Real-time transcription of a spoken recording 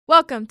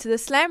Welcome to the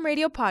Slam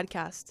Radio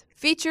Podcast,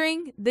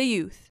 featuring the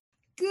youth.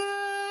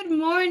 Good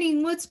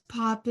morning, what's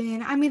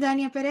poppin'? I'm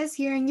Idania Perez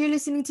here, and you're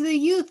listening to the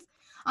youth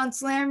on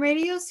Slam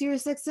Radio,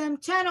 Sirius XM,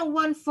 channel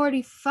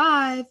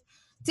 145.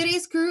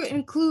 Today's crew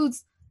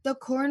includes The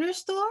Corner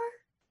Store,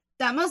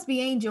 that must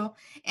be Angel,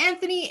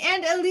 Anthony,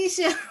 and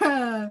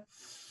Alicia.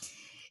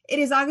 It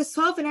is August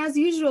 12th, and as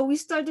usual, we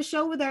start the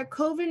show with our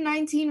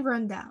COVID-19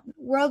 rundown.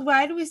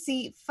 Worldwide, we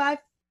see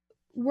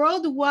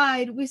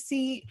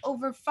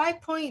over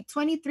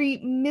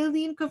 5.23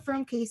 million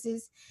confirmed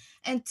cases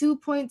and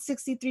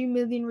 2.63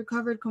 million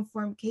recovered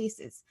confirmed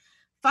cases.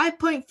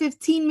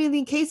 5.15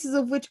 million cases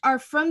of which are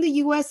from the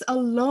U.S.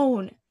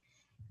 alone.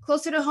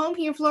 Closer to home,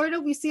 here in Florida,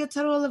 we see a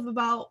total of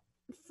about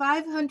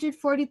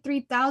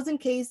 543,000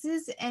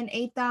 cases and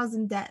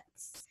 8,000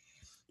 deaths.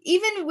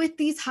 Even with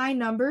these high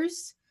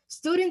numbers,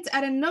 students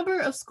at a number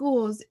of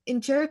schools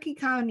in Cherokee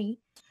County,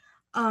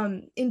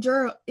 in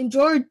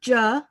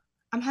Georgia,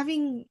 I'm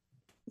having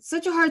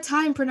such a hard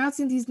time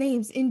pronouncing these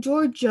names, in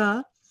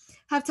Georgia,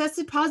 have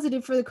tested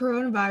positive for the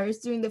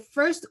coronavirus during the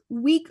first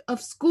week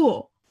of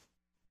school.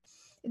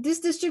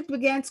 This district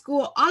began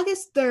school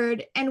August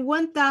 3rd, and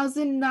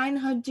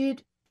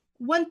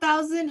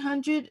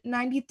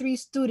 1,193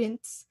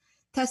 students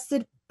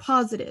tested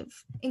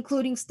positive,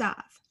 including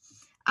staff.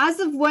 As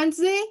of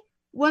Wednesday,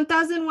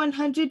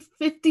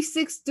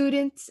 1,156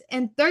 students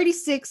and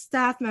 36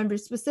 staff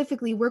members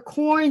specifically were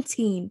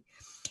quarantined,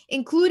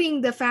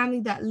 including the family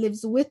that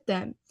lives with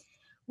them.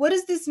 What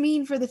does this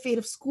mean for the fate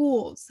of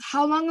schools?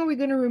 How long are we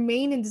going to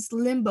remain in this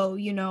limbo,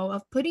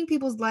 of putting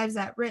people's lives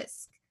at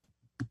risk?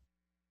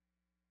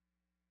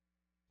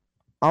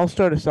 I'll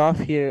start us off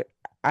here.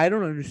 I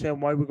don't understand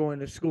why we're going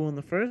to school in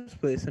the first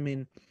place. I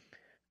mean,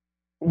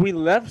 we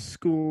left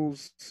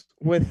schools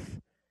with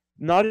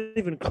not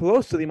even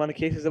close to the amount of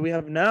cases that we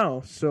have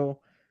now. So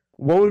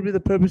what would be the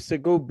purpose to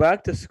go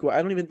back to school?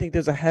 I don't even think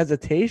there's a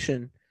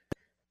hesitation.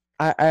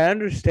 I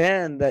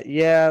understand that,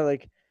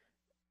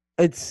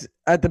 it's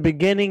at the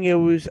beginning it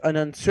was an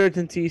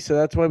uncertainty, so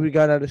that's why we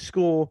got out of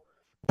school.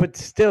 But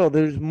still,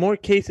 there's more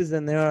cases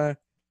today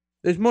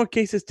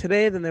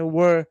than there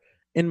were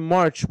in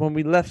March when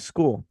we left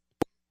school.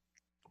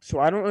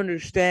 So I don't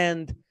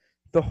understand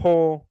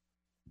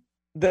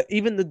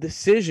even the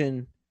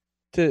decision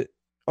to,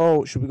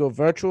 should we go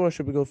virtual or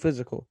should we go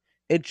physical?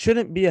 It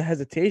shouldn't be a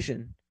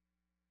hesitation.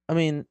 I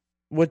mean,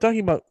 we're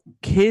talking about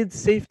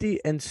kids' safety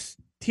and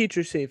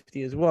teacher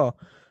safety as well.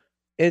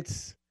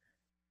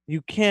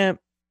 You can't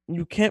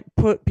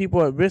put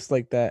people at risk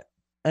like that,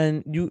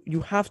 and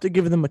you have to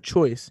give them a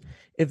choice.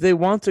 If they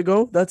want to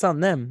go, that's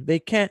on them. They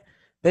can't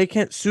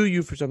sue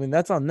you for something.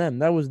 That's on them.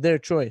 That was their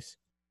choice.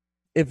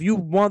 If you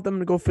want them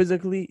to go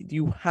physically,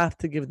 you have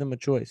to give them a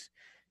choice.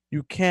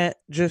 You can't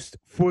just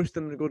force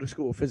them to go to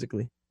school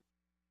physically.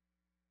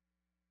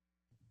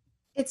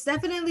 It's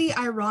definitely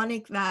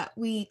ironic that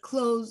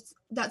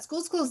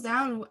schools closed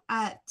down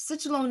at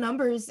such low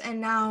numbers,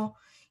 and now,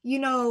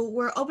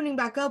 we're opening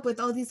back up with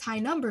all these high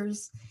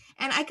numbers.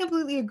 And I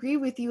completely agree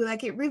with you.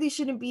 It really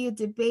shouldn't be a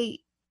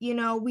debate.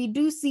 We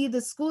do see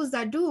the schools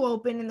that do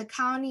open in the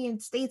county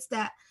and states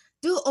that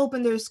do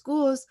open their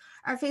schools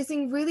are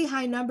facing really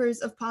high numbers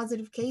of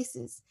positive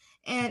cases.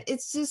 And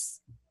it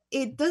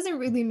doesn't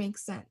really make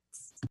sense.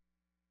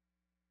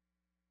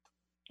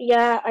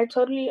 Yeah, I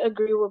totally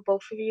agree with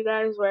both of you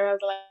guys. Whereas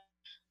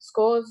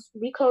schools,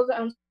 we close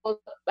on schools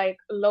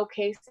low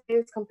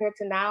cases compared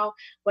to now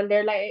when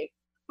they're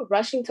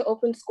rushing to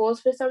open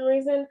schools for some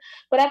reason.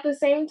 But at the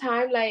same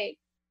time, I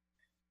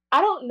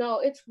don't know,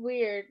 it's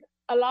weird.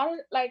 A lot of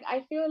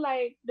I feel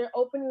like they're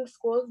opening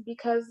schools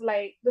because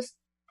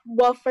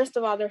first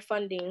of all, their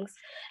fundings,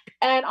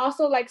 and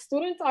also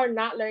students are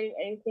not learning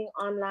anything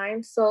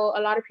online, so a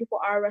lot of people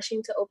are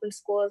rushing to open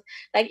schools.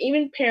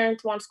 Even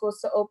parents want schools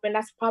to open.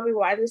 That's probably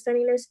why they're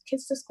sending their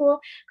kids to school,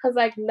 because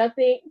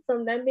nothing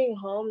from them being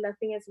home,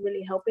 nothing is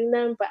really helping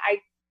them. But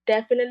I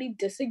definitely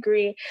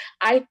disagree.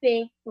 I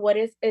think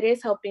it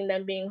is helping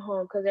them being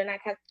home, because they're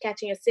not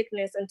catching a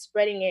sickness and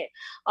spreading it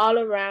all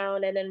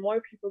around, and then more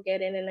people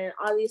get in, and then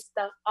all this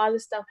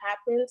stuff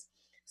happens.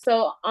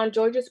 So on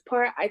Georgia's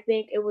part, I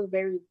think it was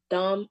very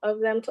dumb of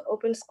them to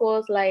open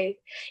schools.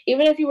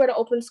 Even if you were to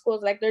open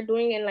schools they're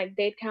doing in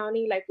Dade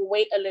County,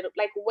 wait a little,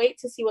 wait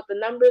to see what the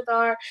numbers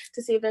are,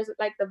 to see if there's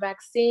the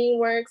vaccine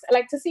works,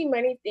 to see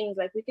many things.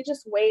 We could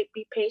just wait,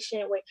 be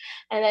patient, wait,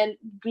 and then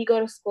we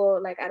go to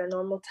school at a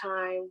normal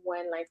time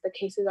when the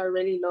cases are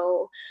really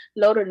low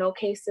to no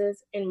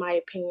cases, in my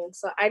opinion.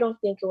 So I don't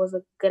think it was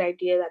a good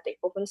idea that they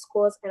opened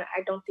schools, and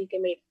I don't think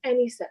it made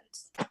any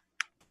sense.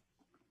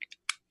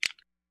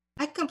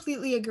 I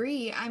completely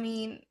agree. I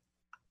mean,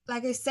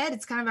 like I said,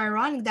 it's kind of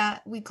ironic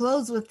that we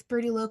closed with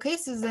pretty low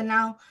cases, and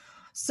now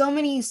so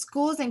many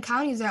schools and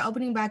counties are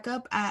opening back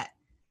up at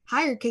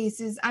higher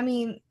cases. I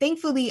mean,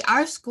 thankfully,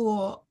 our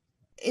school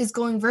is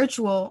going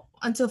virtual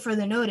until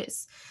further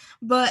notice,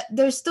 but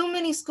there's still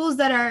many schools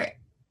that are,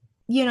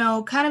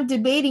 kind of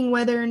debating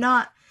whether or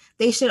not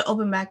they should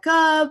open back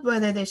up,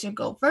 whether they should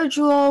go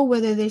virtual,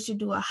 whether they should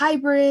do a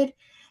hybrid.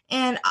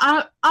 And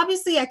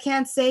obviously, I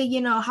can't say,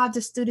 how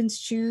the students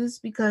choose,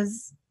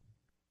 because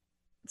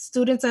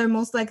students are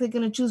most likely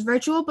going to choose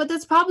virtual, but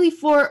that's probably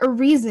for a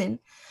reason.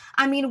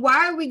 I mean,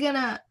 why are we going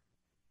to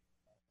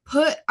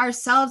put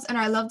ourselves and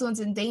our loved ones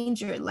in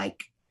danger?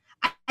 Like,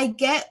 I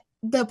get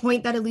the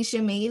point that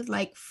Alicia made,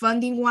 like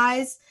funding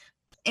wise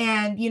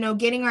and,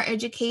 getting our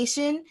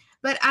education.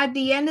 But at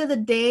the end of the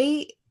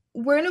day,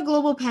 we're in a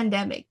global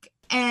pandemic,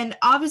 and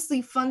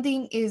obviously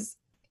funding is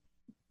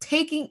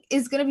going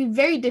to be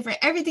very different.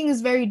 Everything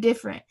is very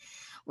different.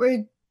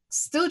 We're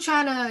still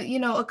trying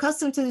to,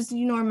 accustom to this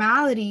new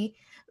normality,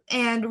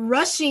 and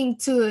rushing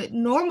to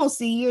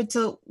normalcy or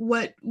to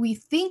what we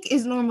think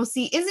is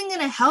normalcy isn't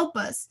going to help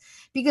us,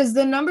 because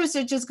the numbers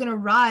are just going to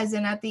rise.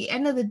 And at the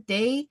end of the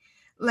day,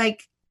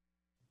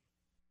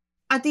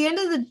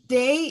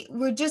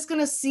 we're just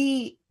going to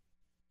see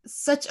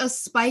such a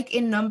spike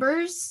in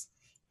numbers,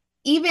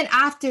 even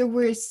after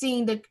we're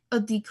seeing a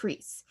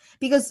decrease.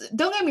 Because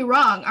don't get me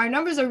wrong, our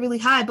numbers are really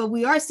high, but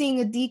we are seeing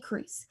a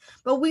decrease.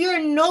 But we are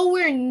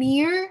nowhere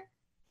near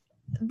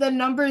the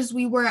numbers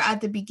we were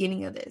at the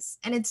beginning of this.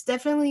 And it's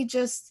definitely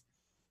just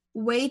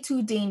way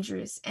too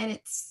dangerous. And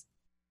it's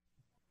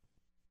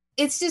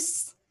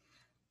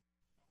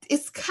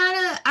kind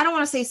of, I don't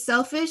want to say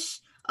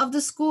selfish of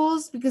the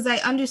schools, because I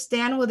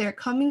understand where they're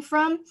coming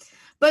from.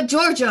 But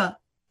Georgia,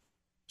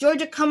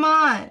 come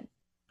on.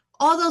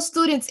 All those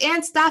students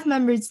and staff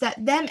members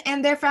that them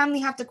and their family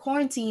have to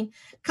quarantine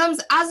comes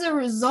as a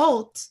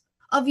result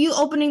of you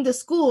opening the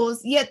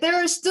schools. Yet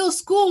there are still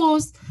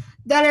schools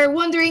that are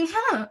wondering,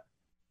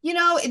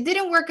 it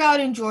didn't work out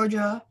in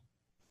Georgia.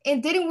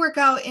 It didn't work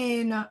out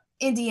in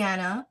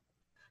Indiana.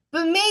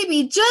 But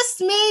maybe,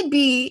 just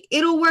maybe,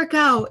 it'll work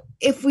out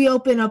if we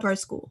open up our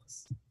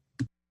schools.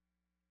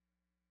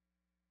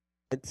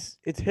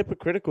 It's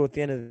hypocritical at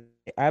the end of the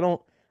day.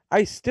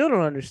 I still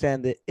don't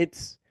understand it.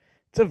 It's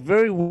a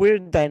very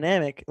weird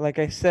dynamic, like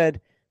I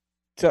said,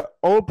 to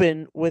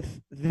open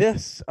with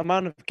this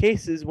amount of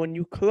cases when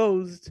you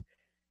closed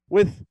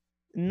with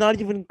not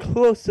even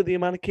close to the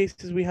amount of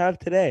cases we have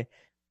today.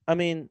 I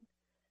mean,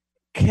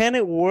 can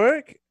it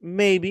work?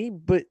 Maybe,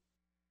 but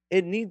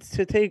it needs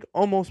to take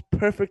almost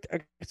perfect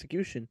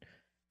execution.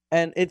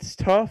 And it's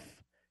tough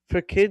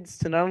for kids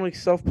to not only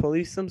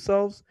self-police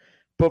themselves,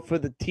 but for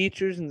the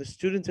teachers and the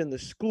students in the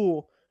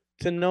school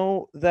to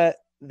know that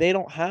they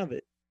don't have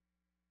it.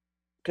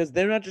 Because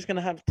they're not just going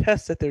to have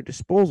tests at their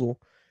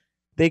disposal.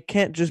 They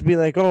can't just be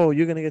like, oh,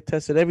 you're going to get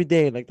tested every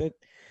day. Like, that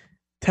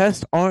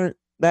tests aren't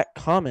that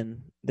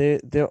common.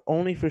 They're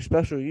only for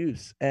special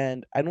use.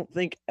 And I don't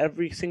think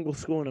every single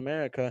school in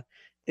America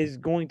is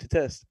going to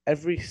test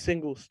every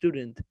single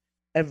student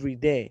every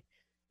day.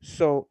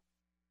 So,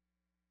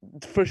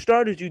 for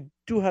starters, you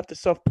do have to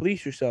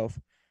self-police yourself.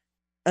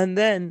 And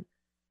then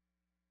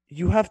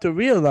you have to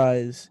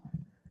realize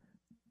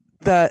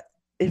that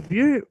if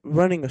you're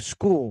running a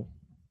school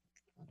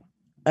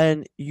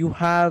and you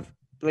have,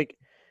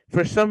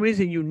 for some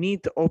reason you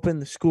need to open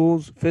the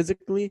schools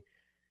physically,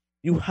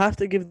 you have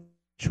to give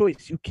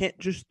choice. You can't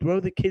just throw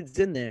the kids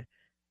in there.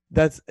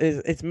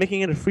 It's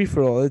making it a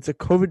free-for-all. It's a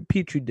COVID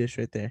petri dish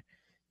right there.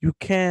 You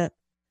cannot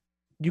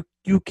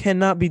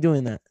be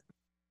doing that.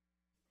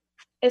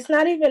 It's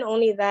not even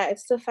only that.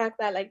 It's the fact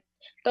that,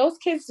 those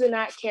kids do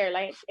not care.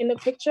 In the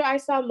picture I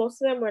saw,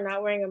 most of them were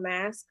not wearing a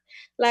mask.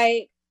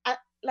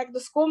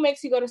 The school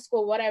makes you go to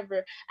school,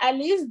 whatever. At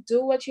least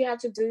do what you have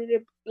to do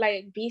to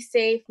be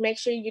safe. Make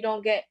sure you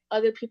don't get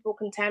other people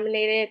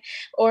contaminated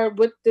or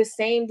with the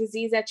same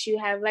disease that you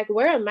have.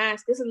 Wear a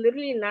mask. This is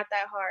literally not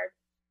that hard.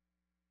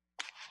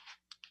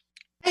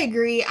 I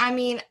agree. I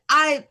mean,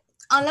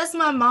 unless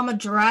my mama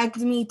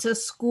dragged me to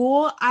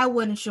school, I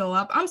wouldn't show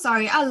up. I'm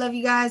sorry. I love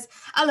you guys.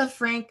 I love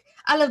Frank.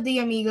 I love the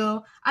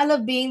amigo. I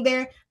love being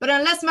there. But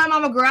unless my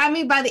mama grabbed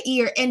me by the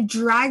ear and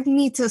dragged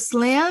me to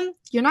Slam,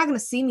 you're not going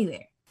to see me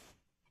there.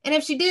 And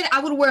if she did, I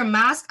would wear a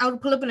mask. I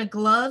would pull up in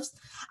gloves.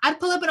 I'd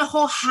pull up in a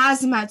whole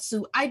hazmat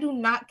suit. I do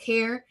not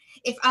care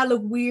if I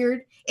look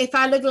weird, if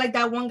I look like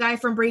that one guy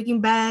from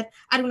Breaking Bad.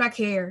 I do not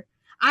care.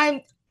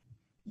 I'm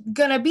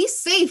going to be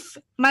safe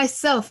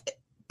myself.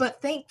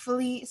 But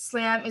thankfully,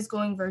 Slam is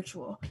going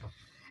virtual.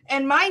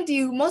 And mind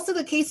you, most of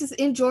the cases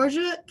in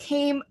Georgia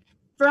came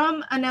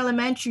from an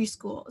elementary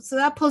school. So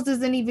that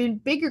poses an even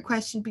bigger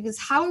question, because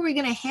how are we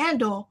going to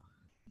handle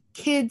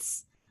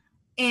kids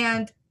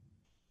and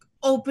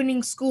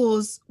opening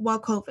schools while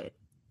COVID?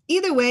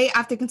 Either way,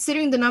 after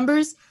considering the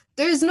numbers,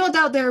 there is no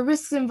doubt there are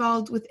risks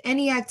involved with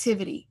any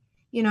activity,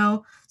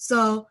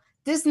 So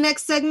this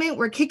next segment,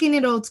 we're kicking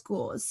it old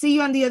school. See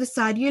you on the other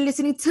side. You're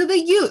listening to The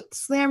Youth,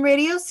 Slam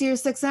Radio,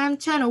 Sirius XM,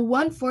 channel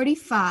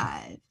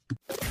 145.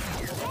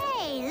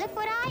 Hey, look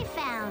what I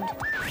found.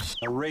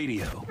 A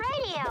radio.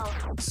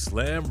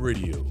 Slam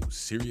Radio,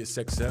 Sirius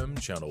XM,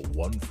 channel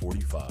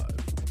 145.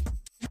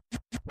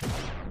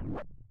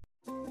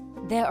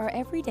 There are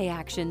everyday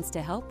actions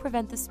to help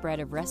prevent the spread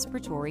of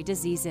respiratory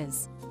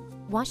diseases.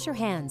 Wash your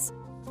hands.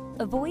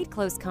 Avoid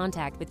close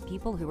contact with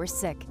people who are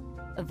sick.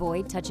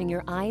 Avoid touching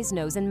your eyes,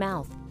 nose, and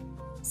mouth.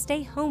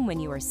 Stay home when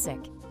you are sick.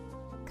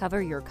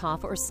 Cover your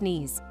cough or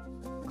sneeze.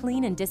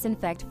 clean and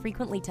disinfect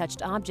frequently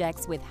touched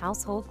objects with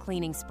household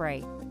cleaning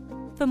spray.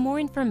 For more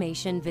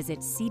information, visit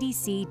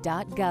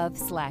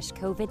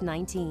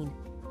cdc.gov/COVID-19.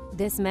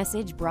 This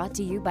message brought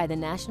to you by the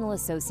National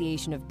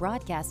Association of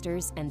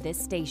Broadcasters and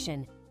this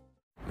station.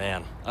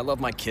 Man, I love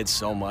my kids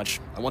so much.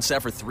 I once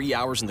sat for 3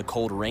 hours in the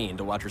cold rain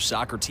to watch her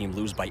soccer team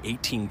lose by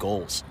 18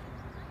 goals.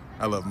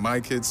 I love my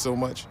kids so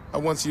much, I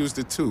once used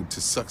a tube to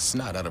suck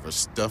snot out of her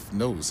stuffed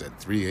nose at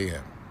 3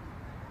 a.m.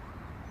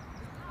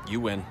 You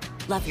win.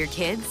 Love your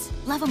kids?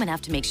 Love them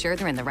enough to make sure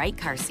they're in the right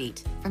car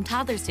seat. From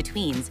toddlers to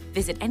tweens,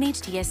 visit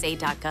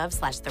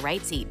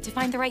nhtsa.gov/the-right-seat to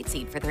find the right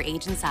seat for their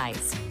age and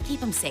size. Keep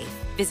them safe.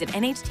 Visit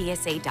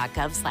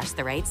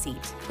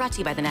nhtsa.gov/the-right-seat. Brought to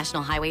you by the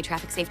National Highway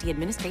Traffic Safety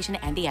Administration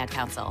and the Ad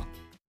Council.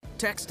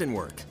 Text and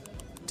work.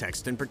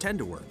 Text and pretend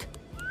to work.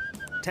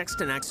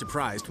 Text and act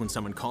surprised when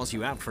someone calls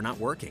you out for not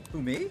working.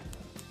 Who, me?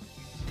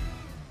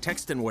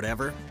 Text and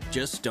whatever,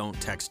 just don't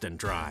text and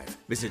drive.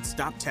 Visit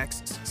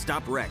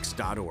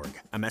StopTextsStopWrecks.org.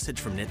 A message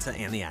from NHTSA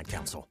and the Ad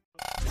Council.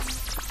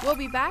 We'll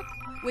be back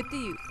with the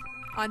youth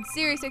on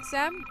Sirius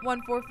XM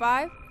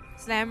 145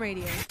 Slam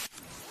Radio.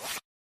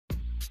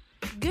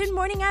 Good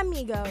morning,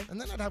 amigo. And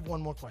then I'd have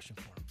one more question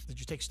for him. Did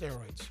you take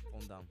steroids?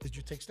 Did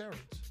you take steroids?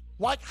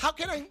 Why? How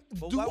can I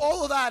do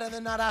all of that and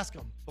then not ask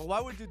him? But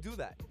why would you do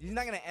that? He's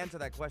not going to answer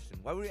that question.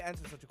 Why would he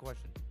answer such a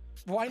question?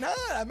 Why not?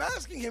 I'm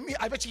asking him.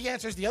 I bet he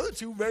answers the other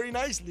two very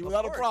nicely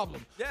without a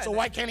problem. Yeah, so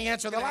why can't he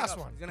answer the last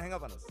one? He's going to hang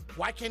up on us.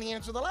 Why can't he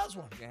answer the last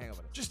one? He's going to hang up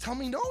on us. Just tell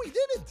me no, he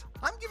didn't.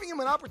 I'm giving him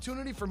an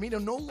opportunity for me to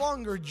no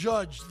longer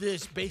judge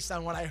this based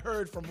on what I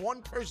heard from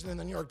one person in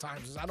the New York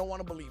Times. I don't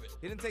want to believe it.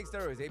 He didn't take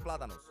steroids. He ate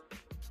plátanos.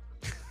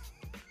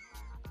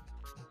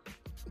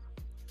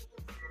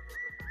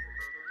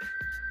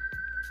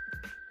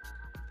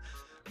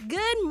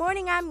 Good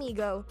morning,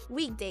 amigo.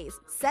 Weekdays,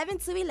 7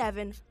 to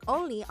 11,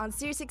 only on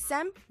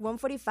SiriusXM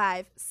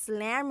 145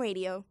 Slam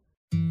Radio.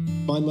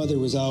 My mother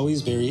was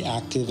always very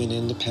active and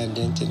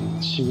independent,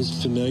 and she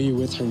was familiar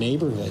with her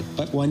neighborhood.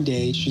 But one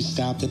day, she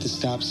stopped at the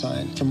stop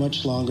sign for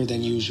much longer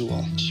than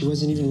usual. She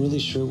wasn't even really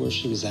sure where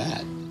she was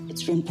at.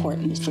 It's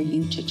important for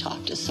you to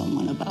talk to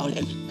someone about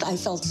it. I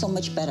felt so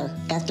much better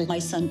after my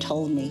son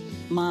told me,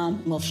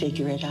 Mom, we'll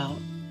figure it out.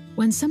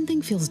 When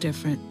something feels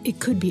different, it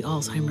could be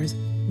Alzheimer's.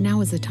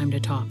 Now is the time to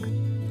talk.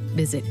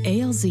 Visit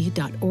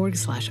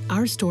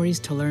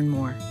alz.org/ourstories to learn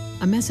more.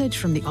 A message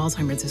from the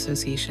Alzheimer's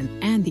Association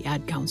and the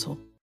Ad Council.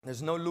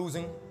 There's no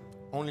losing,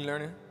 only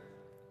learning.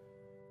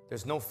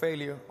 There's no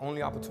failure,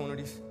 only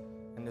opportunities.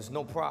 And there's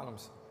no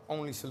problems,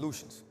 only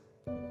solutions.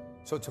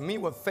 So to me,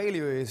 what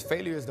failure is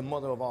the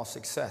mother of all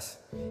success.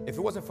 If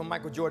it wasn't for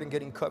Michael Jordan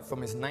getting cut from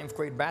his 9th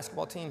grade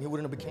basketball team, he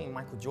wouldn't have became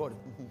Michael Jordan.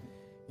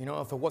 You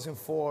know, if it wasn't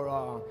for,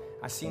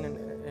 I seen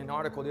an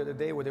article the other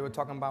day where they were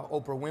talking about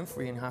Oprah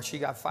Winfrey and how she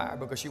got fired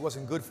because she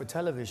wasn't good for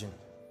television.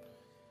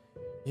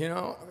 You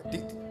know,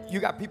 you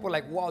got people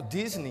like Walt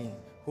Disney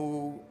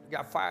who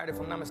got fired, if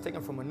I'm not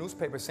mistaken, from a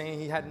newspaper saying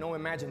he had no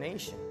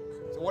imagination.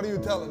 So what do you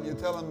tell him? You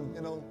tell him,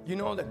 You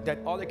know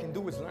that all they can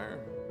do is learn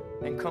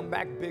and come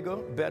back bigger,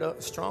 better,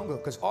 stronger,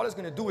 because all it's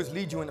gonna do is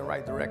lead you in the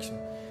right direction.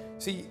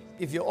 See,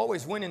 if you're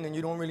always winning, then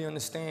you don't really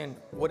understand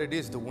what it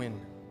is to win.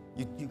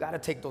 You gotta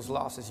take those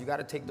losses, you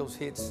gotta take those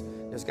hits.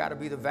 There's gotta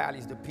be the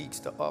valleys, the peaks,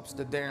 the ups,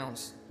 the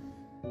downs.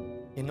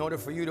 In order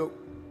for you to,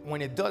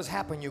 when it does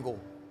happen, you go,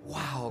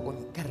 wow,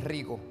 qué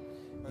rico.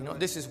 You know,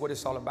 this is what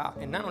it's all about.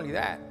 And not only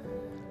that,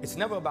 it's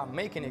never about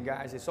making it,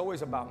 guys. It's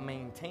always about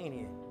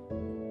maintaining it.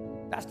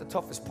 That's the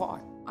toughest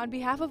part. On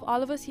behalf of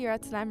all of us here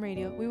at Slam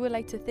Radio, we would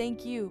like to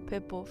thank you,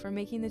 Pitbull, for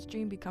making this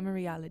dream become a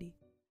reality.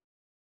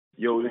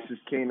 Yo, this is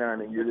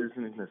K9, and you're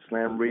listening to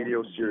Slam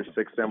Radio, Sirius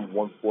XM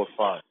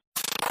 145.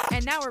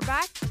 And now we're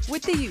back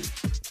with the youth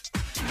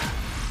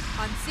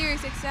on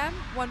Sirius XM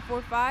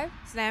 145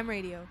 Slam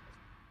Radio.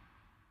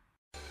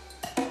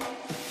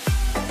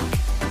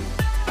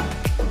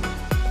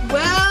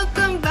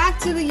 Welcome back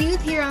to the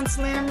youth here on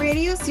Slam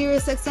Radio,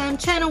 Sirius XM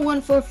channel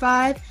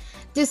 145.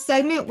 This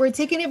segment, we're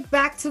taking it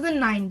back to the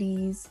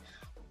 90s.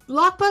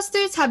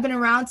 Blockbusters have been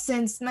around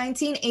since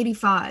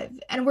 1985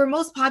 and were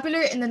most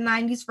popular in the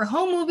 90s for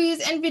home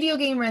movies and video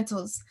game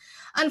rentals.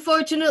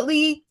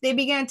 Unfortunately, they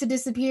began to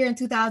disappear in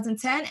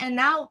 2010 and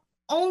now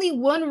only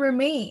one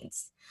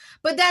remains.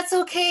 But that's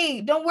okay.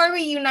 Don't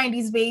worry, you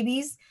 90s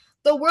babies.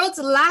 The world's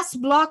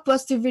last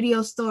Blockbuster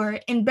video store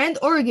in Bend,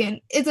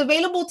 Oregon is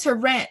available to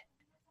rent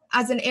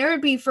as an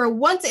Airbnb for a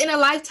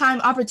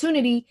once-in-a-lifetime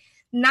opportunity,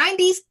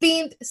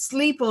 90s-themed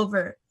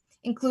sleepover,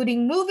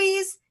 including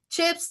movies,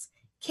 chips,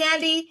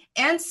 candy,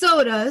 and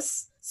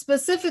sodas,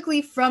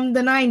 specifically from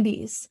the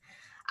 90s.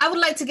 I would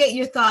like to get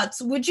your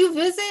thoughts. Would you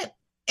visit?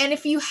 And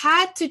if you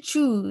had to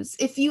choose,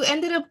 if you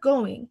ended up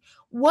going,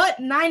 what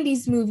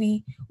 90s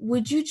movie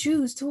would you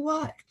choose to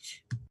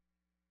watch?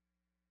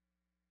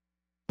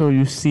 So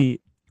you see,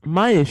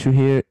 my issue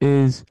here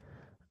is,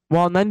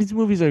 while 90s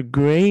movies are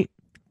great,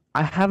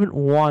 I haven't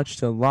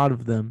watched a lot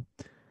of them.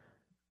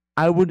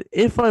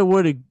 If I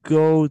were to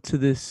go to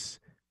this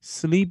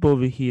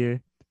sleepover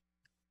here,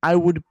 I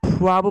would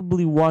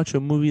probably watch a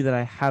movie that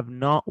I have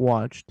not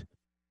watched.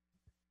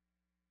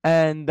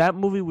 And that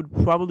movie would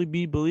probably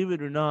be, believe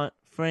it or not,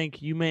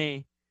 Frank, you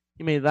may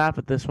laugh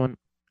at this one.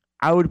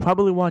 I would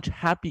probably watch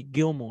Happy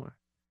Gilmore.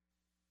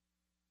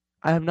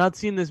 I have not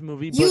seen this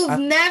movie. You've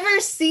never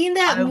seen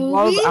that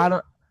movie?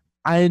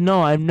 I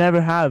know, I've never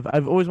have.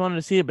 I've always wanted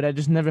to see it, but I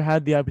just never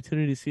had the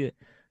opportunity to see it.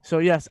 So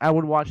yes, I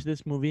would watch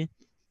this movie.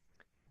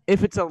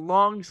 If it's a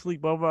long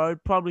sleepover, I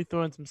would probably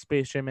throw in some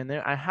Space Jam in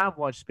there. I have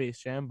watched Space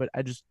Jam, but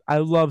I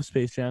love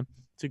Space Jam.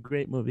 It's a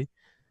great movie.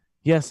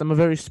 Yes, I'm a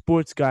very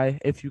sports guy,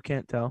 if you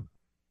can't tell.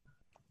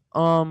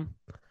 No,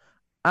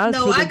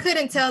 I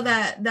couldn't tell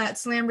that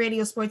Slam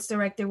Radio sports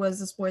director was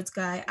a sports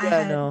guy. I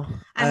had no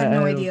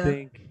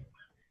idea.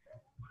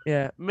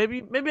 Yeah,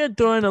 maybe I'd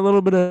throw in a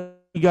little bit of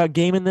You Got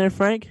Game in there,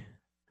 Frank,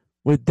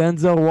 with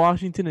Denzel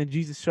Washington and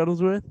Jesus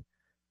Shuttlesworth.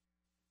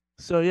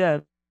 So yeah,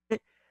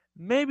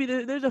 maybe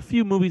there's a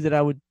few movies that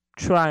I would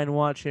try and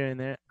watch here and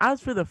there.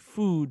 As for the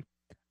food,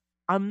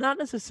 I'm not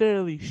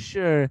necessarily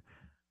sure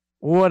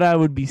what I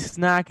would be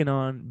snacking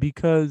on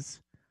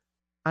because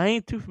I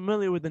ain't too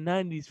familiar with the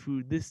 90s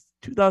food. This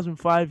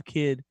 2005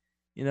 kid,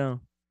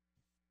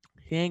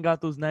 he ain't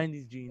got those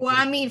 90s genes. Well,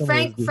 I mean,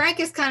 Frank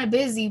is kind of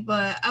busy,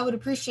 but I would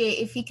appreciate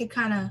if he could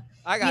kind of,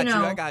 I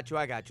got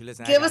you.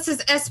 Listen, give us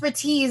his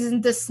expertise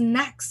in the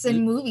snacks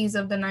and movies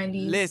of the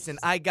 90s. Listen,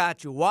 I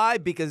got you. Why?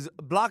 Because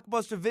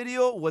Blockbuster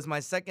Video was my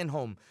second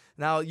home.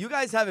 Now, you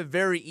guys have it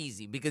very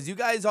easy because you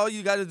guys, all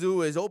you got to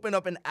do is open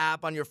up an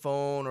app on your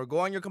phone or go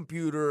on your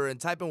computer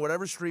and type in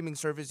whatever streaming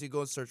service you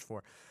go search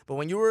for. But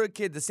when you were a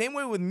kid, the same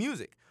way with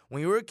music.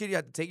 When you were a kid, you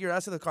had to take your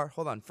ass to the car.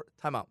 Hold on,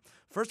 time out.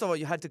 First of all,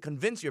 you had to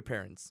convince your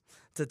parents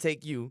to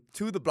take you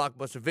to the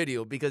Blockbuster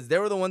Video because they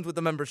were the ones with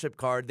the membership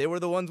card, they were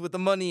the ones with the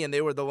money, and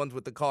they were the ones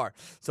with the car.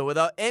 So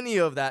without any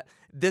of that,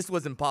 this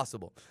was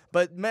impossible.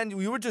 But man,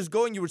 you were just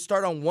going, you would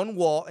start on one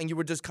wall, and you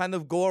would just kind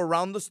of go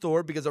around the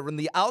store because on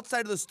the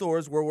outside of the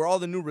stores where all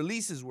the new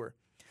releases were.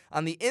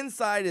 On the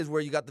inside is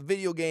where you got the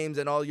video games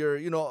and all your,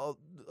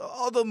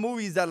 all the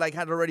movies that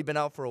had already been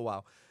out for a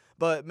while.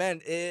 But man,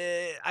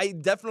 I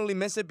definitely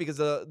miss it because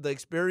the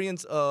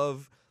experience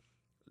of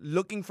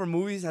looking for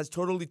movies has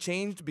totally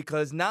changed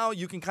because now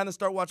you can kind of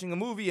start watching a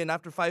movie and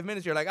after 5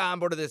 minutes you're like, I'm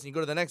bored of this, and you go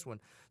to the next one.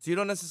 So you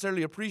don't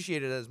necessarily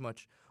appreciate it as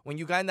much. When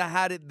you kind of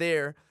had it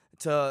there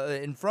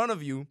in front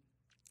of you,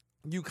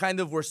 you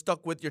kind of were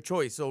stuck with your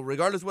choice. So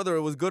regardless whether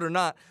it was good or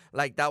not,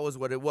 that was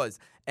what it was.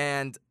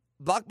 And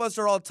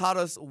Blockbuster all taught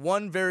us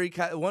one very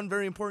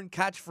important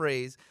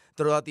catchphrase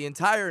throughout the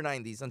entire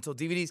 90s until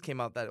DVDs came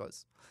out, that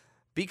was,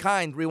 be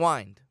kind,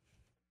 rewind.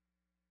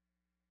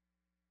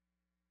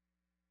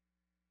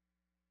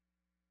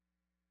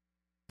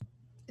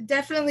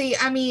 Definitely.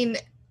 I mean,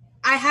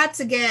 I had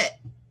to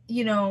get,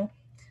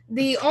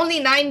 the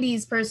only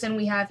 90s person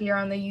we have here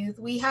on the youth.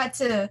 We had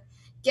to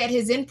get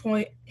his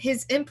input.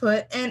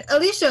 And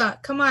Alicia,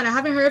 come on, I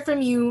haven't heard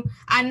from you.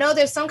 I know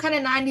there's some kind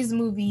of 90s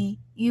movie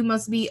you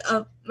must be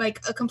a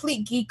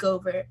complete geek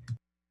over.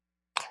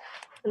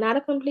 Not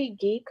a complete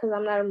geek because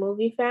I'm not a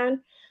movie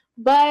fan,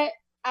 but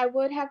I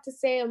would have to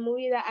say a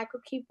movie that I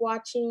could keep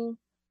watching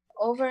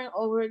over and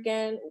over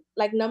again.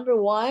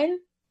 Number one,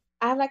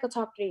 I have a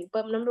top three,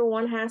 but number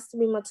one has to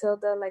be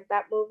Matilda.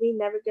 That movie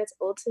never gets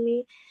old to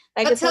me.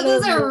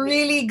 Matilda's a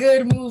really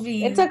good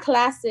movie. It's a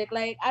classic.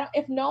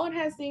 If no one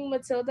has seen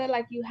Matilda,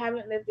 you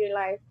haven't lived your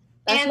life.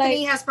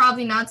 Anthony has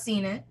probably not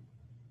seen it.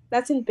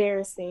 That's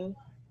embarrassing.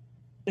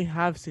 I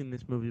have seen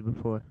this movie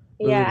before.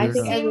 Yeah, I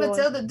think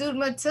Matilda, dude.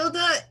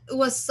 Matilda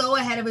was so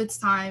ahead of its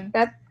time.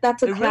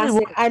 That's a classic.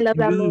 Really I love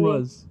that movie.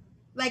 Was.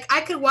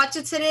 I could watch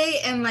it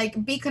today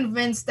and be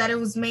convinced that it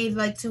was made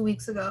 2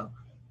 weeks ago.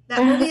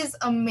 That movie is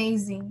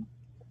amazing.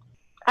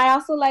 I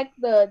also like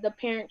the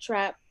Parent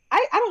Trap.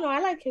 I don't know.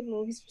 I like kid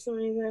movies for some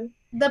reason.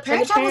 The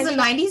Parent Trap was a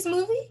 90s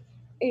movie?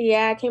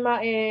 Yeah, it came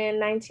out in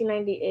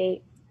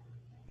 1998.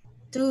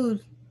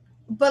 Dude.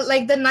 But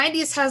the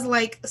 90s has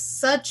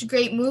such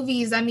great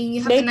movies. I mean,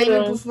 you have The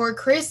Nightmare Before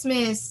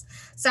Christmas,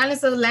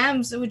 Silence of the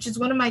Lambs, which is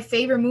one of my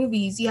favorite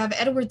movies. You have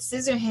Edward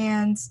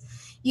Scissorhands.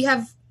 You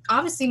have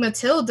obviously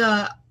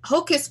Matilda.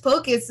 Hocus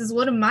Pocus is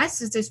one of my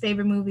sister's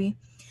favorite movie.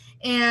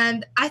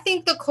 And I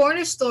think The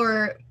Corner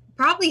Store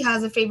probably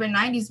has a favorite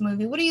 90s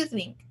movie. What do you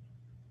think?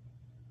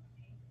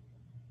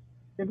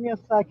 Give me a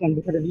second,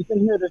 because if you can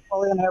hear, there's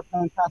probably an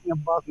airplane passing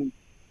above me.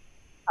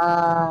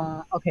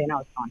 Okay, now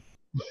it's gone.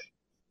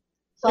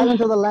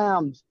 Silence of the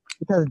Lambs,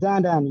 because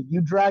Dan,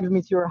 you dragged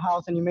me to your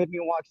house and you made me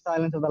watch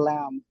Silence of the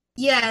Lambs.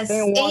 Yes,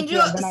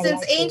 Angel.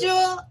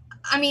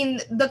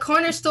 The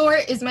Corner Store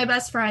is my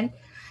best friend,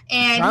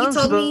 and Silence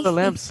he told me the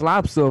Lambs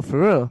slaps though,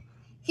 for real.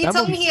 He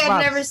told me he had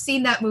never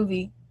seen that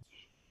movie.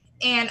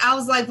 And I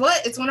was like,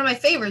 what? It's one of my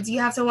favorites. You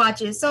have to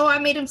watch it. So I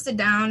made him sit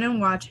down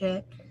and watch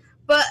it.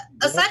 But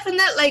aside from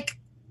that,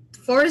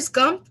 Forrest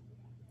Gump,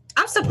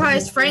 I'm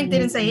surprised Frank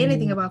didn't say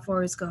anything about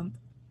Forrest Gump.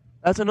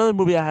 That's another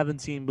movie I haven't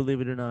seen, believe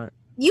it or not.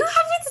 You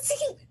haven't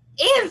seen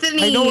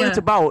Anthony? I know what it's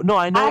about. No,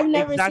 I know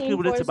exactly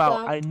what it's about.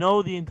 Gump. I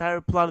know the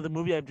entire plot of the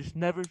movie. I've just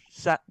never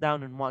sat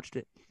down and watched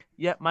it.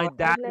 Yet my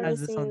dad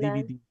has this on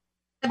DVD.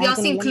 Have y'all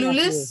seen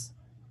Clueless?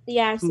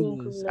 Yeah, I've seen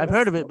Clueless. I've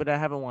heard of it, but I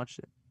haven't watched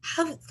it.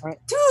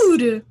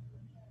 Dude,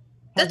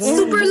 that's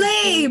super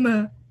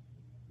lame.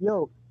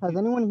 Yo, has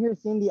anyone here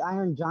seen The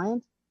Iron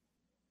Giant?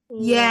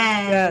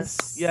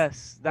 Yes.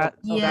 Yes.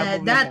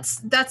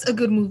 That's a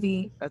good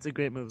movie. That's a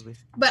great movie.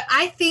 But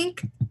I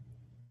think,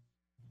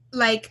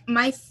 like,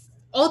 my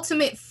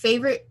ultimate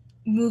favorite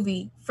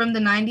movie from the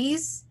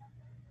 90s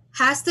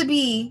has to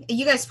be,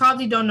 you guys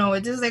probably don't know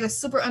it. This is like a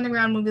super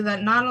underground movie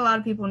that not a lot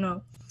of people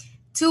know.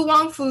 To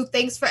Wong Fu,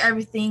 Thanks for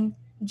Everything,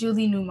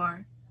 Julie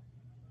Newmar.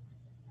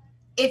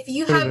 If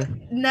you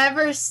have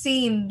never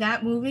seen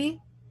that movie,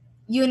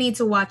 you need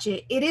to watch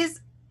it. It is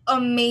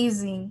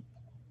amazing.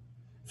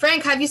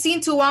 Frank, have you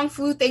seen To Wong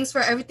Fu, Thanks for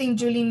Everything,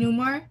 Julie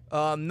Newmar?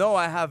 No,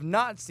 I have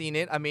not seen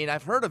it. I mean,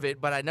 I've heard of it,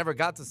 but I never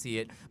got to see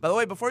it. By the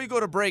way, before you go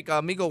to break,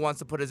 Migo wants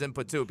to put his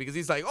input too, because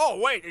he's like, oh,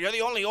 wait, you're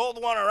the only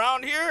old one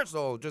around here?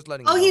 So just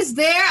letting you know. He's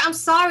there? I'm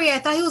sorry. I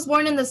thought he was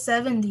born in the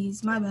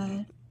 70s. My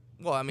bad.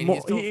 Well, I mean,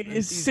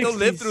 he still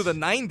lived through the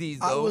 90s,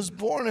 though. I was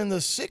born in the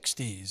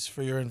 60s,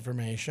 for your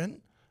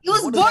information. He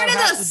was born in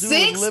the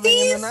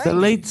 60s? The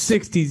late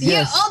 60s,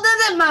 yes. You're older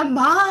than my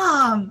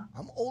mom.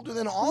 I'm older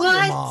than all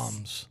your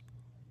moms.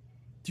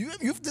 Now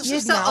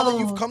that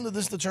you've come to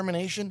this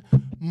determination,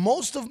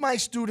 most of my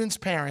students'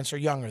 parents are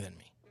younger than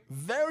me.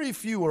 Very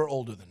few are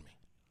older than me.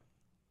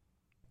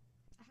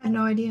 I had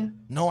no idea.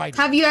 No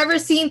idea. Have you ever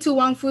seen To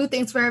Wong Fu,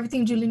 Thanks for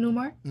Everything, Julie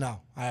Newmar?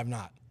 No, I have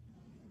not.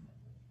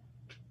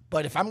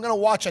 But if I'm going to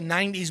watch a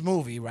 90s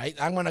movie, right,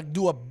 I'm going to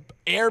do a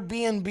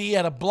Airbnb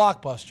at a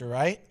Blockbuster,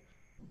 right?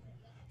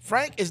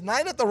 Frank, is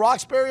Night at the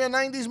Roxbury a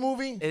 90s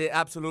movie? It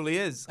absolutely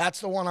is. That's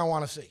the one I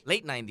want to see.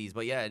 Late 90s,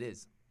 but yeah, it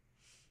is.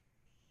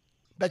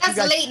 Bet That's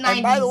you guys, late 90s.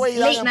 And by the way,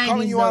 Late I'm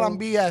calling 90s, you out though. on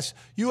BS.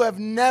 You have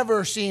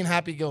never seen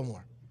Happy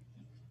Gilmore.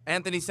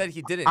 Anthony said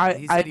he didn't.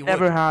 I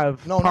never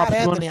have. No, not Pops, you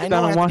wanna Anthony. sit I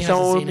down know and watch Anthony that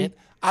hasn't with seen me? it.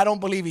 I don't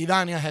believe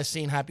Idania has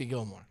seen Happy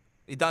Gilmore.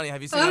 Idania,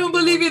 have you seen I don't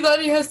believe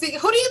Idania has seen.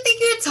 Who do you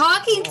think you're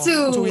talking to?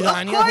 To Of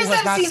Idania, course who has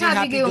I've not seen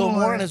Happy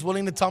Gilmore. and is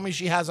willing to tell me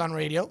she has on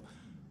radio.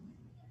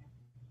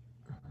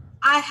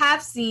 I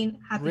have seen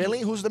Happy Really?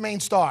 Gilmore. Who's the main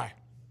star?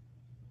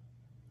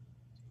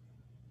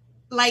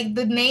 Like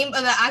the name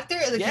of the actor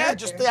or the character?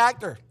 Just the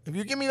actor. If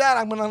you give me that,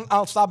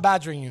 I'll stop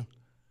badgering you.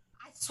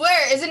 I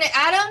swear, isn't it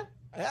Adam?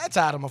 Yeah, it's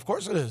Adam. Of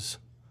course it is.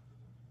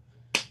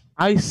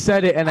 I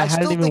said it and I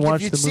hadn't still even think if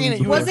watched you'd the seen movie.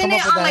 it, you would've Wasn't come it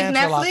up with on that like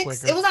answer a lot Netflix?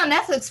 quicker. It was on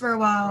Netflix for a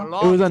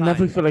while. It was on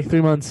Netflix for like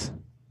 3 months.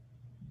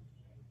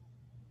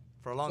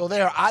 For a long So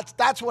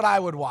that's what I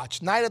would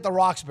watch. Night at the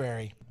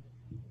Roxbury.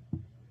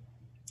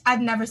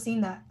 I've never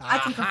seen that. I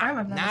can confirm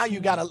I've never Now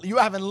seen you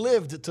haven't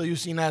lived until you've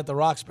seen Night at the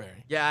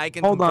Roxbury. Yeah, I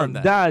can Hold confirm on,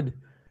 that. Dad.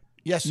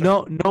 Yes,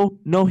 sir.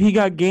 No, He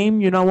Got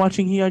Game? You're not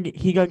watching He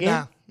Got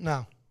Game?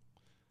 No,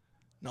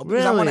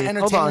 because I want to Really?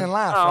 entertain Hold on. and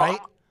laugh, Oh. right?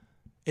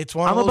 It's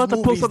one I'm of those about to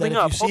pull movies something that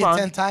if up. you see Hold it on.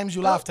 10 times,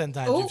 you laugh 10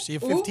 times. If Ooh, you see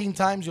it ooh. 15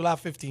 times, you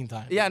laugh 15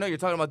 times. Yeah, I know. You're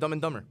talking about Dumb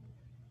and Dumber.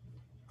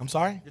 I'm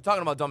sorry? You're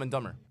talking about Dumb and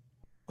Dumber.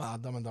 Wow,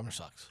 Dumb and Dumber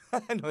sucks.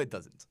 No, it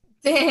doesn't.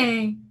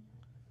 Dang.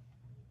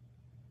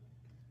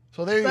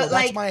 So there you go. But,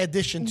 That's like, my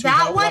addition to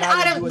that what one I would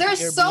out do of at the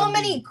there's so Airbnb.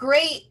 many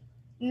great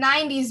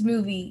 90s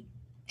movie,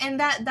 and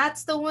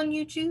that's the one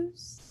you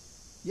choose.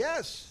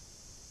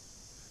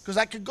 Yes. Because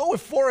I could go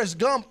with Forrest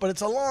Gump, but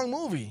it's a long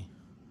movie.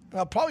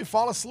 I'll probably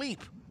fall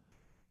asleep.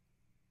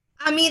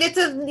 I mean, it's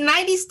a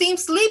 90s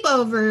themed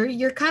sleepover.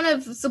 You're kind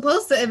of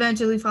supposed to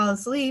eventually fall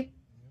asleep.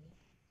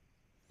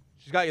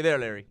 She's got you there,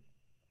 Larry.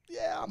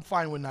 Yeah, I'm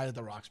fine with Night at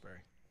the Roxbury.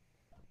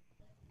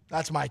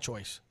 That's my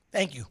choice.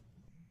 Thank you.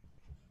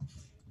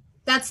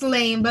 That's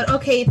lame, but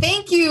okay.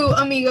 Thank you,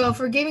 amigo,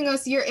 for giving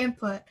us your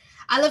input.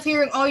 I love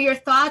hearing all your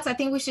thoughts. I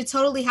think we should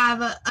totally have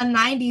a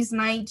 90s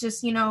night,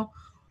 just,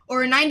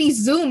 or a 90s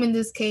Zoom in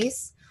this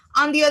case.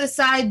 On the other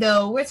side,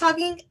 though, we're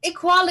talking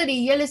equality.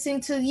 You're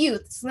listening to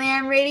Youth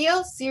Slam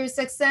Radio, Sirius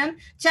XM,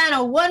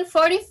 channel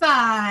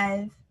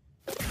 145.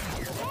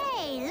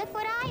 Hey, look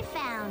what I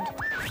found.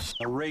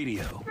 A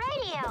radio.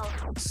 Radio.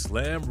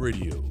 Slam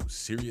Radio,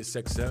 Sirius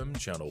XM,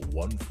 channel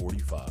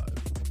 145.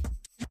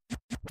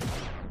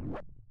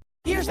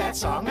 Here's that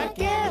song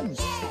again.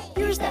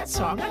 Here's that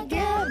song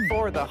again.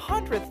 For the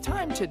 100th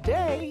time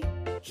today.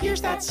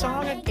 Here's that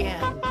song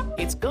again.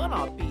 It's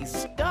gonna be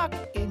stuck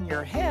in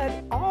your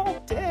head all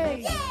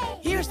day.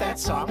 Here's that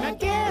song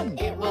again.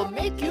 It will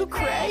make you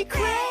cray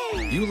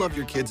cray. You love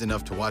your kids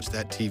enough to watch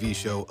that TV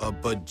show a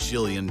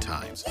bajillion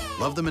times.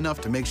 Love them enough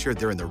to make sure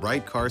they're in the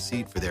right car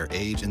seat for their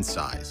age and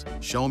size.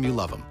 Show them you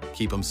love them.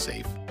 Keep them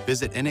safe.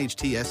 Visit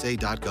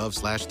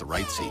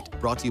nhtsa.gov/the-right-seat.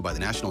 Brought to you by the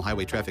National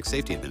Highway Traffic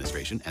Safety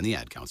Administration and the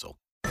Ad Council.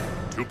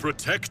 To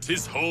protect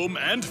his home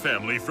and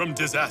family from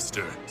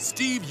disaster,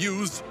 Steve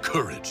used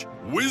courage,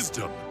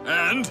 wisdom,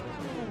 and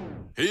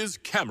his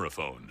camera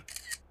phone.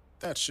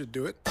 That should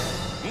do it.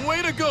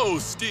 Way to go,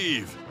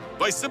 Steve!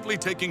 By simply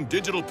taking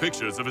digital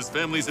pictures of his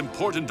family's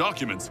important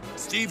documents,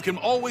 Steve can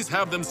always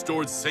have them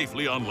stored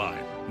safely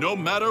online, no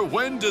matter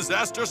when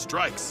disaster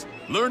strikes.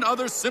 Learn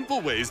other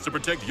simple ways to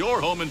protect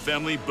your home and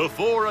family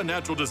before a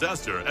natural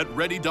disaster at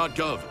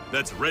ready.gov.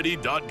 That's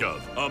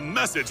ready.gov. A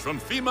message from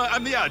FEMA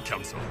and the Ad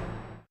Council.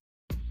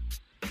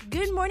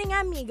 Good morning,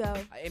 amigo.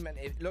 Hey, man,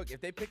 look, if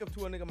they pick up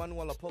Tua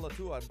Nigga Pola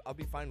too, I'll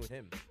be fine with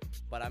him.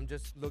 But I'm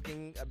just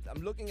looking,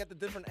 I'm looking at the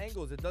different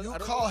angles. It does. You I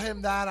don't call know.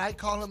 him that. I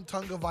call him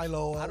Tunga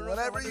Vailoa.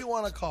 Whatever you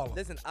want to call him.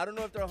 Listen, I don't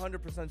know if they're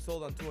 100%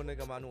 sold on Tua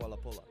Nigga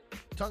Pola.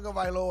 Tunga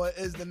Vailoa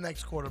is the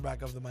next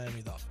quarterback of the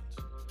Miami Dolphins.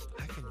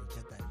 How can you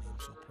get that name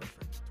so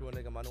perfect? Tua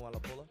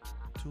Nigga Pola?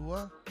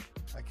 Tua?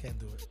 I can't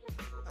do it.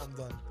 I'm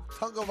done.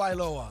 Tunga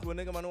Vailoa. Tua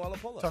Nigga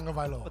Pola. Tunga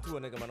Vailoa. Tua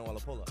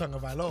Nigga Pola. Tunga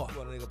Vailoa.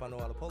 Tua Nigga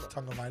Pola.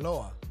 Tunga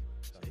Vailoa.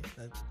 See,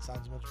 that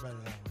sounds much better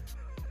that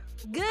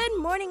way. Good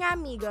morning,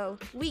 amigo.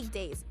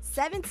 Weekdays,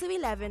 7 to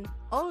 11,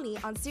 only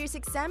on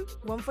SiriusXM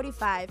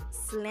 145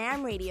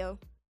 Slam Radio.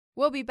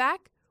 We'll be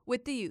back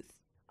with the youth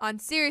on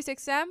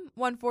SiriusXM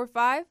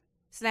 145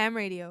 Slam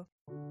Radio.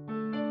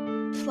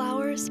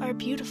 Flowers are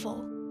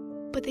beautiful,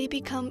 but they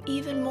become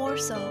even more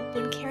so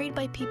when carried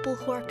by people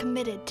who are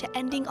committed to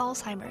ending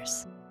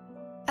Alzheimer's.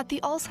 At the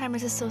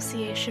Alzheimer's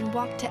Association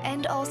Walk to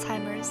End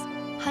Alzheimer's,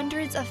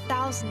 hundreds of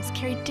thousands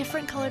carry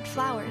different colored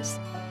flowers,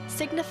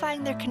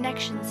 signifying their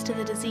connections to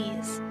the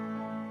disease.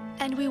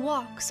 And we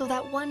walk so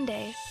that one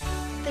day,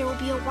 there will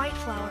be a white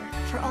flower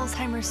for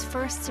Alzheimer's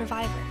first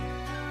survivor.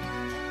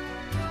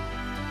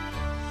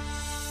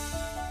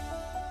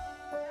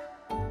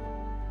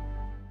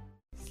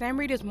 Slam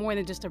Radio is more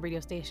than just a radio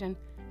station,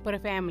 but a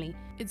family.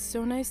 It's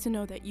so nice to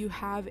know that you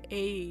have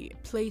a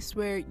place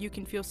where you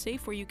can feel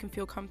safe, where you can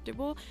feel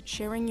comfortable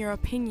sharing your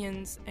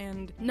opinions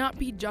and not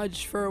be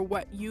judged for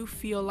what you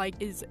feel like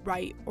is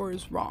right or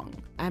is wrong.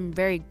 I'm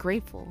very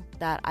grateful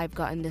that I've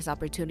gotten this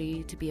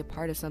opportunity to be a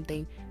part of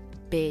something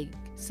big,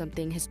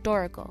 something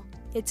historical.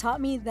 It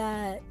taught me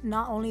that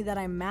not only that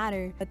I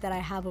matter, but that I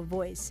have a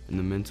voice. And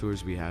the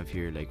mentors we have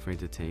here, like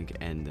Frank the Tank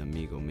and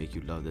Amigo, make you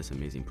love this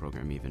amazing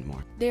program even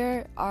more.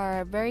 There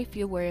are very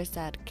few words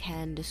that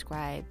can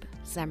describe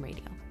Slam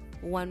Radio.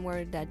 One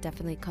word that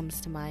definitely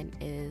comes to mind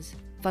is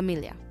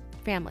familia,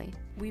 family.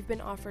 We've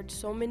been offered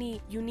so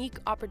many unique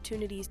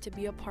opportunities to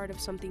be a part of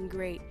something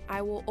great.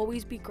 I will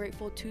always be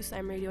grateful to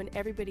Slam Radio and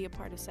everybody a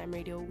part of Slam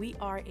Radio. We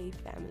are a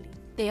family.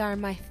 They are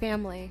my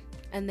family,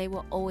 and they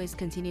will always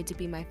continue to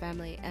be my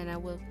family, and I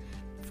will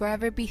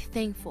forever be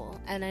thankful,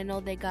 and I know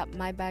they got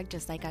my back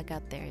just like I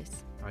got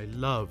theirs. I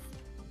love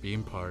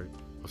being part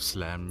of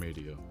Slam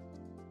Radio.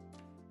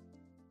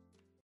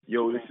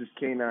 Yo, this is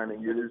K9,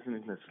 and you're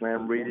listening to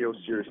Slam Radio,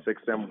 Sirius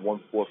XM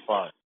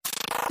 145.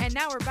 And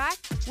now we're back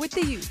with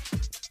the youth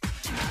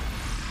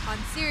on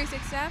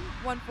SiriusXM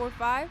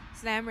 145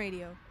 Slam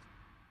Radio.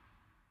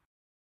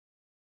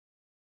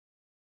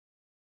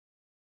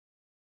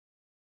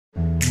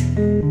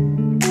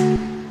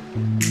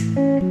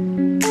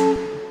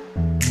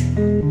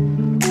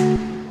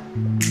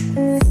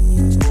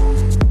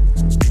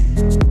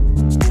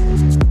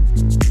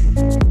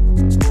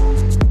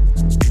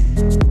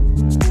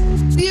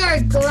 We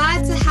are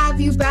glad to have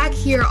you back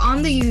here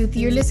on The Youth.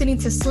 You're listening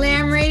to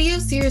Slam Radio,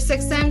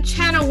 SiriusXM,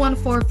 channel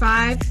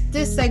 145.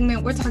 This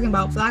segment, we're talking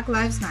about Black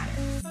Lives Matter.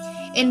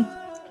 And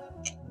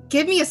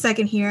give me a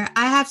second here.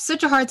 I have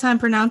such a hard time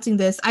pronouncing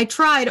this. I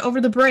tried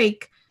over the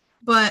break,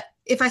 but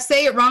if I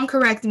say it wrong,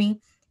 correct me.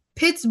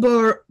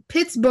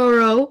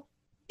 Pittsboro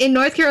in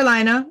North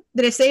Carolina.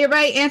 Did I say it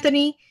right,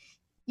 Anthony?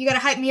 You got to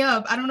hype me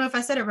up. I don't know if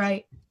I said it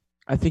right.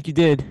 I think you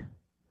did.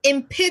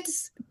 In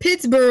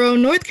Pittsboro,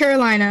 North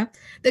Carolina,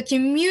 the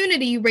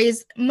community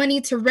raised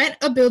money to rent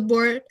a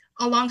billboard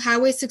along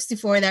Highway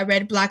 64 that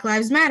read Black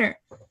Lives Matter.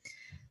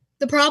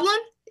 The problem?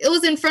 It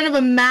was in front of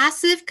a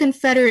massive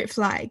Confederate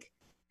flag.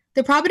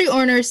 The property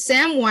owner,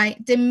 Sam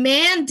White,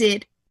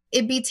 demanded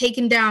it be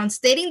taken down,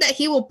 stating that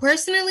he will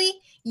personally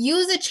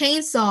use a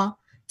chainsaw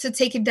to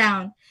take it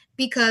down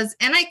because,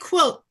 and I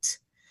quote,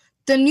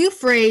 the new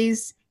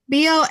phrase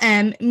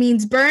BLM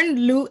means burn,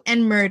 loot,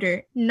 and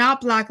murder,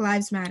 not Black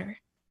Lives Matter.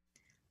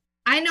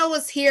 I know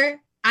us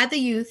here at the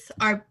Youth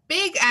are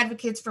big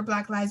advocates for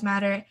Black Lives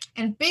Matter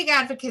and big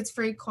advocates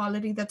for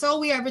equality. That's all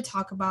we ever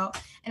talk about.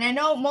 And I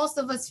know most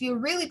of us feel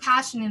really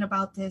passionate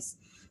about this.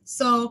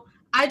 So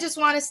I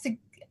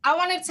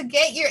wanted to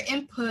get your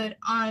input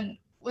on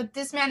what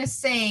this man is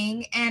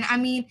saying. And I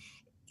mean,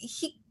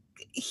 he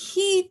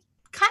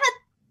kind of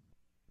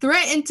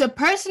threatened to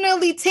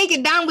personally take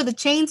it down with a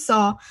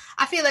chainsaw.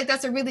 I feel like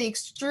that's a really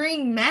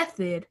extreme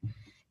method.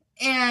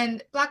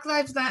 And Black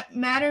Lives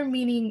Matter,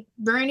 meaning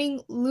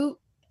burning, loot,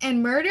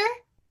 and murder.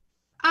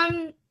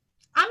 I'm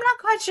not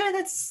quite sure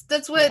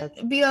that's what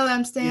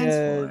BLM stands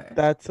for.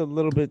 That's a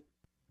little bit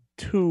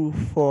too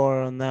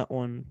far on that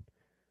one.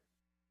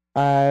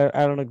 I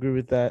don't agree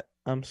with that.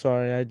 I'm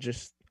sorry.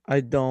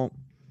 I don't.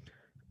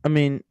 I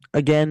mean,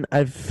 again,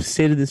 I've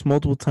stated this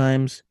multiple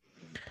times.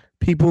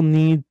 People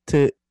need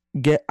to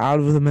get out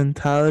of the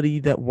mentality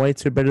that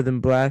whites are better than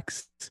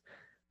blacks.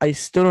 I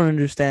still don't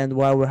understand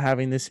why we're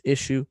having this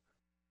issue.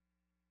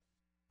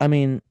 I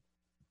mean,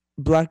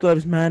 Black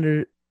Lives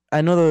Matter,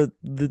 I know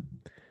the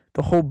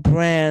whole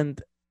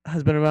brand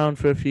has been around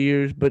for a few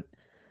years, but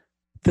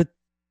the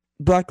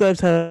Black Lives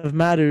have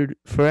mattered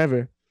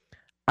forever.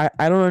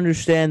 I don't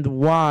understand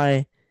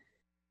why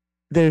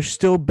there's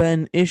still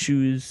been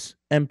issues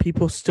and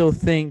people still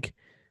think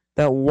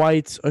that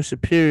whites are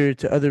superior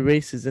to other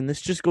races, and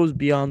this just goes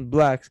beyond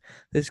blacks.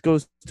 This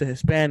goes to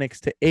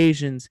Hispanics, to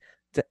Asians,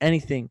 to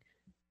anything.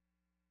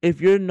 If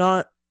you're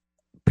not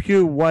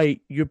pure white,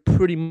 you're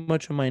pretty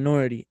much a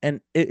minority, and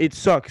it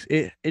sucks.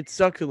 It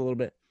sucks a little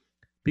bit,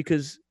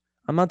 because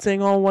I'm not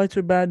saying all whites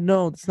are bad.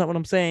 No, that's not what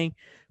I'm saying.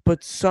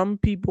 But some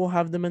people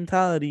have the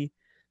mentality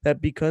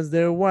that because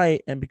they're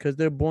white and because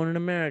they're born in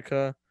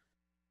America,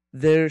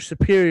 they're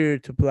superior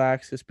to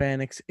blacks,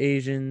 Hispanics,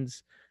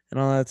 Asians, and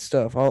all that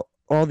stuff,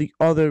 all the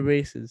other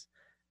races.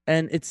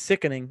 And it's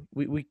sickening.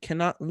 We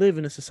cannot live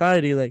in a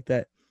society like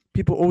that.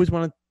 People always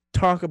want to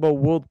talk about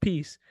world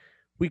peace.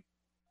 We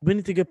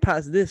need to get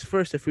past this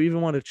first if we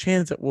even want a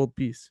chance at world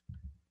peace.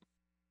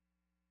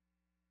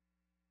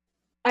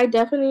 I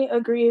definitely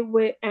agree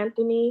with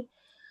Anthony.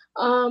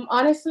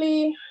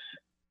 Honestly,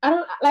 I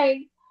don't like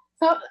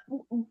so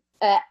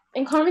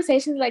in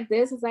conversations like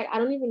this. It's like I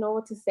don't even know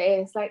what to say.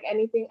 It's like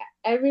anything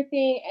I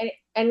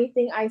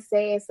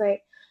say. It's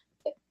like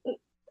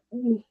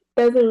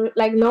doesn't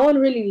like no one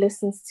really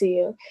listens to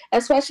you.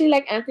 Especially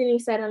like Anthony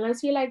said,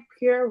 unless you're like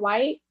pure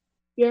white,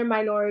 you're a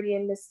minority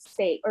in this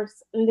state or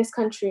in this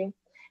country.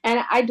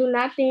 And I do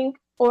not think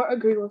or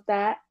agree with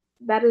that.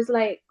 That is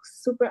like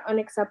super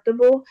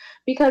unacceptable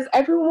because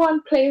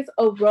everyone plays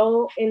a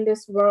role in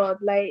this world.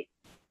 Like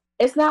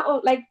it's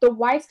not like the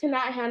whites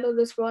cannot handle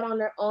this world on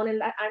their own.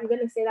 And I'm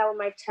going to say that with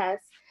my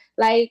chest.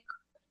 Like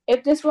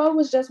if this world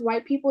was just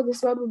white people,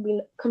 this world would be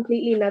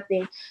completely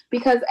nothing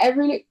because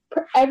every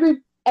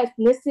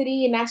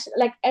ethnicity and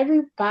like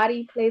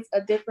everybody plays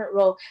a different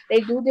role.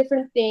 They do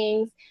different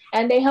things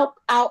and they help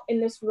out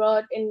in this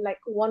world in like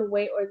one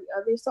way or the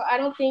other. So I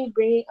don't think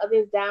bringing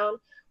others down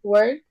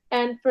work.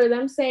 And for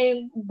them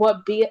saying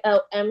what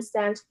BLM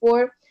stands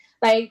for,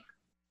 like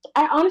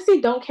I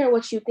honestly don't care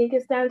what you think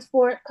it stands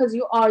for because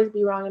you'll always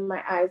be wrong in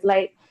my eyes.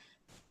 Like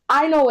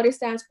I know what it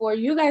stands for.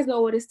 You guys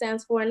know what it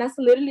stands for. And that's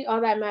literally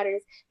all that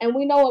matters. And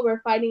we know what we're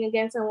fighting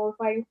against and what we're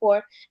fighting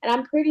for. And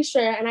I'm pretty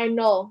sure, and I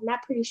know,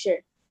 not pretty sure,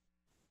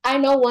 I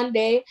know one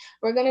day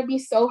we're gonna be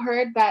so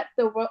hurt that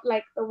the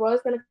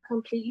world's gonna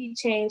completely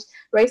change.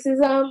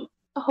 Racism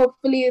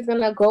hopefully is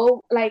gonna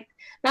go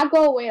not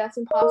go away. That's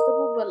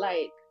impossible, but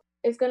like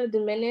it's gonna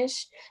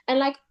diminish, and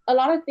like a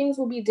lot of things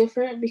will be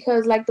different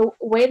because like the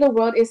way the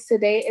world is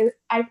today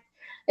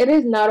it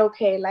is not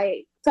okay.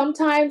 Like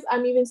sometimes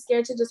I'm even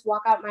scared to just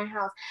walk out my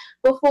house.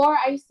 Before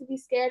I used to be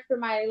scared for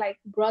my like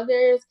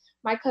brothers,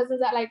 my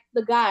cousins, that like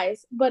the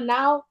guys, but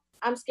now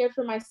I'm scared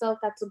for myself.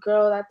 That's a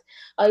girl, that's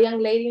a young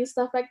lady and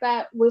stuff like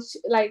that, which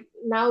like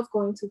now it's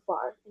going too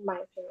far in my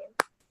opinion.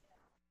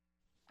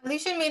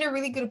 Alicia made a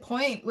really good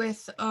point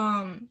with,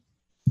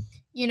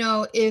 you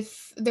know,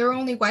 if there are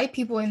only white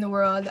people in the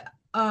world,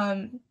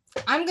 I'm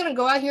going to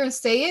go out here and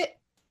say it.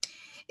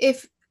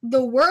 If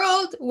the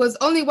world was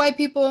only white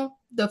people,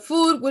 the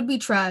food would be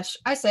trash.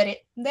 I said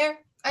it. There.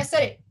 I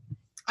said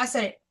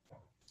it.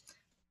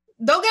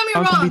 Don't get me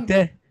wrong.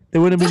 There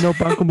wouldn't be no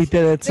pan con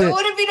bistec, that's it. There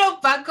wouldn't be no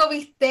pan con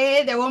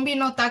bistec. There won't be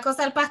no tacos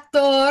al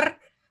pastor.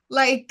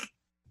 Like,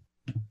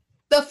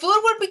 the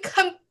food would be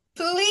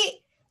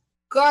complete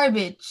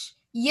garbage.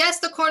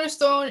 Yes, the corner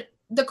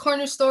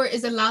store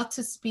is allowed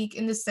to speak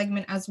in this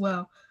segment as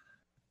well.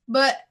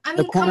 But, I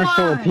mean, come on. The corner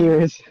store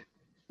appears.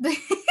 Hello,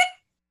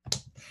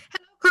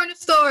 corner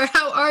store.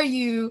 How are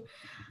you?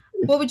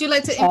 What would you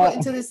like to input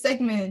into this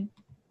segment?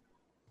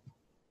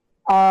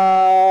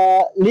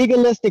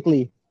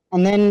 Legalistically,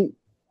 and then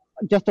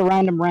just a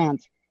random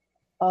rant.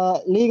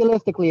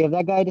 Legalistically, if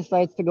that guy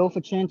decides to go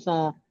for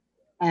chainsaw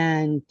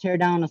and tear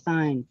down a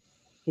sign,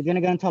 he's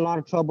gonna get into a lot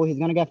of trouble. He's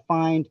gonna get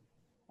fined.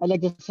 I'd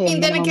like to say.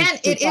 And then again,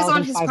 it is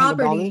on his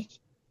property.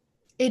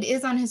 It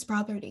is on his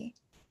property.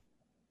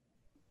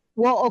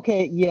 Well,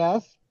 okay,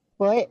 yes,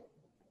 but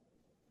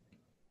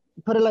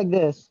put it like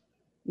this: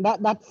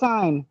 that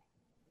sign,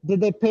 did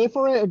they pay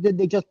for it or did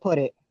they just put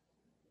it?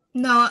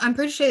 No, I'm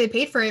pretty sure they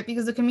paid for it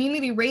because the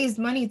community raised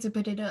money to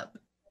put it up.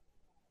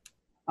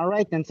 All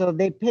right, then. So if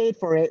they paid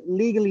for it,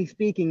 legally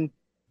speaking,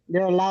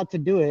 they're allowed to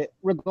do it,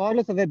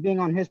 regardless of it being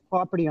on his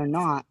property or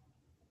not.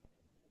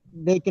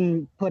 They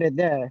can put it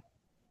there.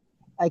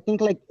 I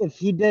think, like, if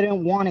he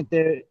didn't want it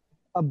there,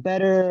 a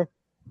better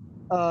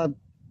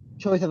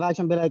choice of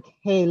action would be like,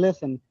 hey,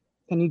 listen,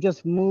 can you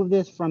just move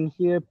this from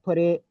here, put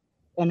it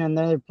in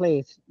another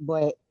place?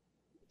 But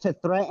to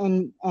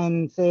threaten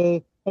and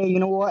say, hey, you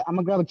know what? I'm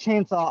going to grab a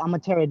chainsaw. I'm going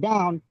to tear it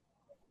down.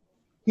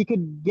 He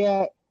could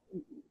get,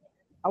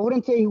 I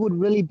wouldn't say he would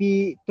really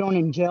be thrown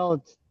in jail.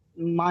 It's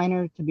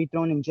minor to be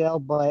thrown in jail,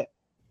 but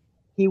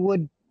he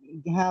would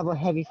have a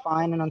heavy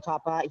fine. And on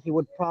top of that, he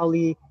would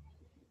probably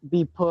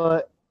be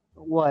put,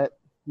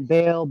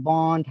 bail,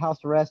 bond, house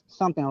arrest,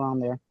 something around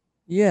there.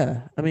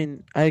 Yeah, I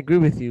mean, I agree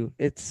with you.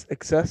 It's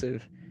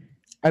excessive.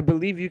 I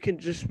believe you can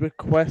just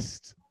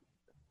request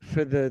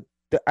for the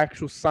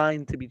actual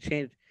sign to be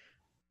changed.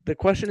 The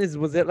question is,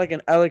 was it like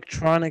an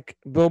electronic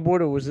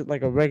billboard or was it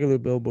like a regular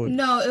billboard?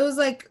 No, it was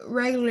like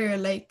regular,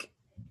 like,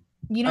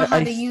 you know how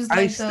they use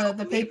like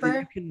the paper?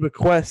 You can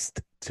request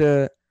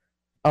to,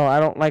 I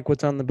don't like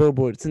what's on the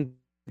billboard.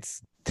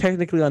 It's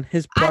technically on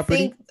his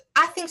property.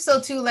 I think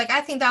so too. Like,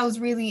 I think that was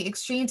really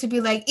extreme to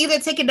be like, either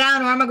take it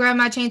down or I'm gonna grab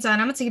my chainsaw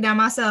and I'm gonna take it down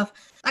myself.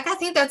 Like, I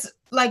think that's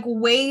like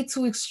way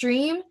too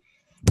extreme.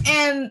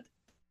 And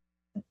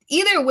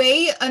either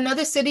way,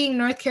 another city in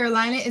North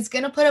Carolina is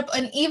gonna put up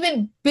an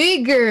even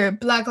bigger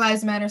Black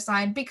Lives Matter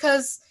sign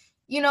because,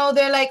 you know,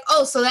 they're like,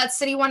 oh, so that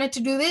city wanted to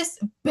do this?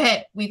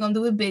 Bet we're gonna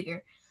do it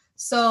bigger.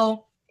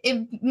 So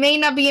it may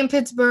not be in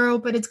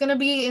Pittsburgh, but it's gonna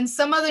be in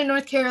some other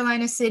North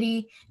Carolina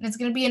city, and it's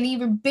gonna be an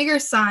even bigger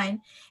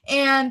sign.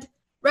 And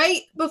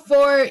right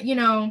before, you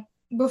know,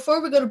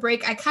 before we go to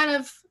break,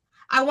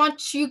 I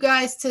want you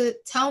guys to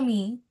tell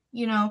me,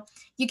 you know,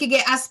 you could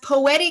get as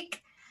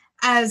poetic,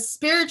 as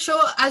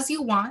spiritual as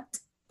you want,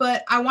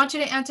 but I want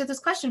you to answer this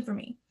question for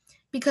me.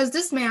 Because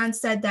this man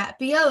said that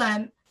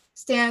BLM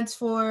stands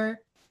for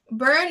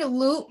burn,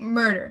 loot,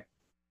 murder.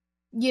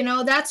 You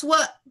know, that's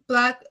what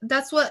the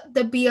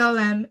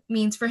BLM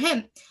means for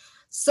him.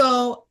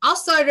 So I'll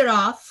start it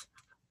off.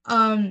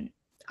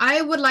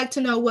 I would like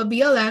to know what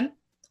BLM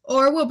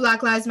or what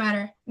Black Lives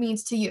Matter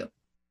means to you.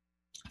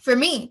 For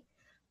me,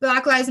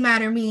 Black Lives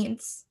Matter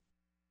means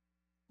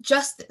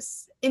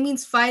justice. It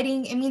means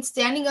fighting. It means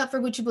standing up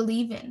for what you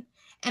believe in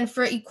and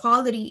for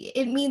equality.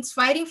 It means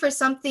fighting for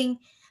something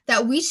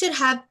that we should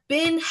have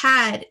been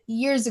had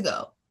years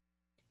ago.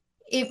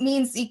 It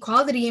means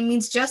equality. It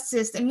means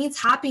justice. It means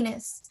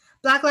happiness.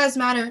 Black Lives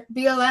Matter,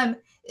 BLM,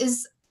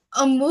 is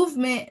a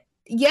movement,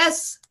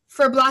 yes,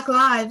 for Black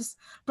lives,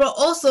 but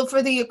also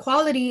for the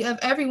equality of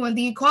everyone,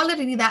 the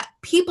equality that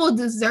people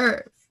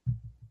deserve.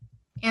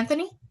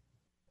 Anthony?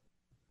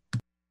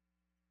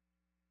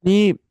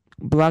 Me,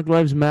 Black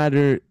Lives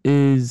Matter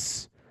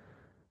is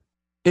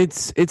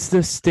it's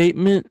the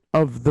statement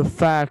of the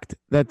fact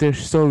that there's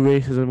still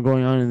racism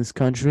going on in this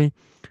country.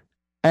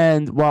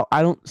 And while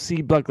I don't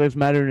see Black Lives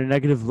Matter in a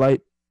negative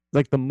light,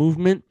 like the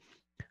movement,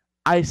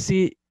 I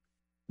see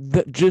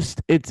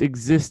just its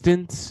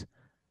existence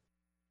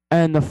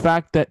and the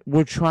fact that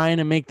we're trying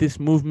to make this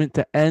movement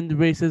to end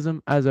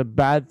racism as a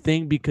bad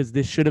thing because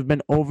this should have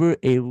been over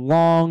a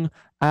long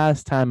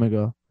ass time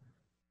ago.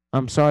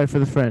 I'm sorry for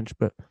the French,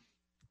 but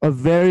a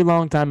very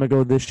long time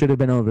ago, this should have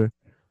been over.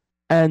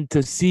 And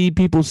to see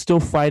people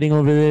still fighting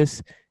over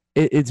this,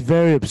 it's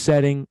very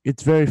upsetting.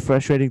 It's very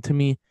frustrating to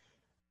me.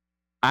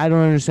 I don't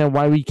understand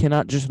why we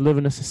cannot just live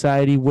in a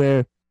society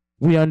where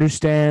we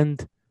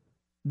understand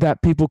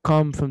that people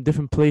come from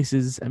different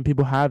places and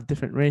people have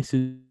different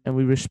races and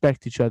we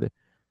respect each other.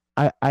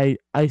 I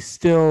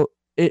still,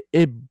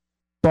 it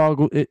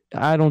boggles,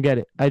 I don't get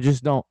it. I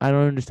just don't. I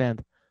don't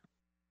understand.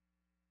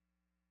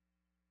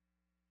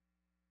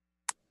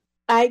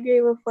 I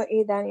agree with what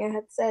Adania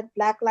had said.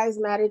 Black Lives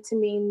Matter to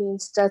me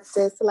means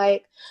justice,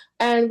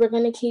 and we're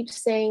gonna keep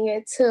saying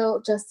it till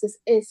justice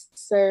is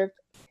served,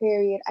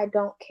 period. I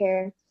don't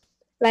care.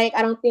 I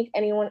don't think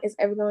anyone is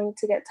ever going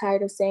to get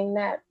tired of saying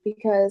that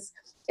because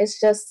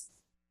it's just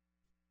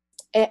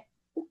I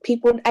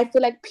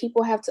feel like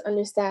people have to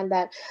understand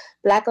that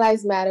Black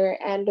Lives Matter,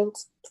 and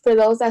for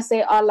those that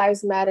say all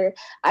lives matter,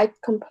 I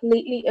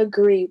completely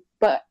agree,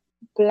 but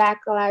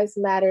Black Lives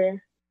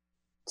Matter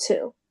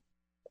too.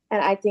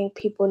 And I think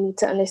people need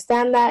to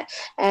understand that.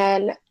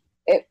 And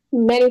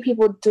many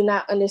people do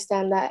not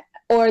understand that.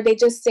 Or they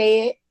just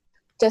say it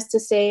just to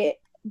say it,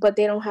 but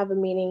they don't have a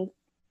meaning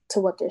to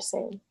what they're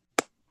saying.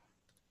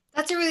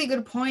 That's a really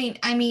good point.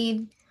 I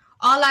mean,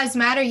 all lives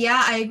matter.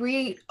 Yeah, I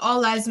agree. All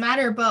lives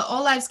matter, but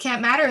all lives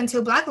can't matter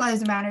until Black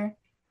Lives Matter.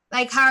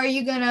 How are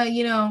you going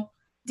to,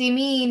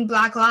 demean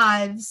Black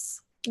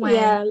lives when...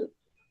 Yeah,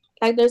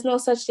 there's no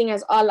such thing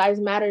as all lives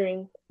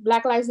mattering.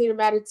 Black lives need to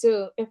matter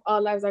too if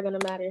all lives are going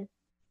to matter.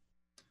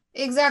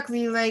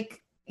 Exactly.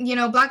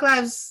 Black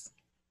lives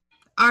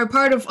are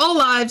part of all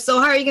lives. So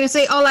how are you going to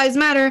say all lives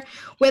matter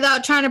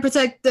without trying to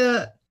protect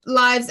the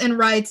lives and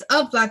rights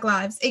of Black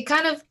lives?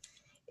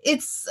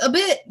 It's a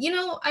bit,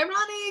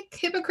 ironic,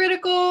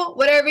 hypocritical,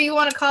 whatever you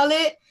want to call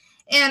it.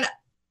 And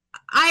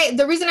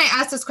the reason I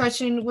asked this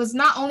question was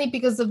not only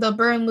because of the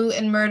burn, loot,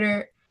 and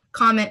murder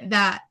comment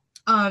that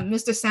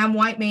Mr. Sam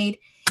White made.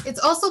 It's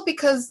also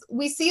because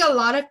we see a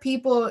lot of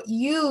people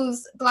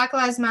use Black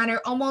Lives Matter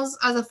almost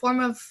as a form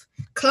of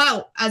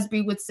clout, as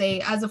we would say,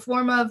 as a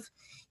form of,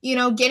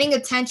 getting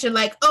attention.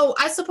 Oh,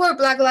 I support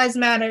Black Lives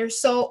Matter,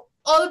 so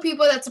all the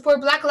people that support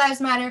Black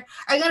Lives Matter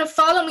are going to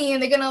follow me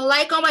and they're going to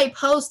like all my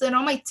posts and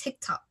all my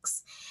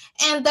TikToks.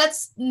 And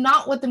that's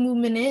not what the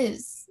movement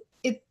is.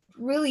 It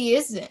really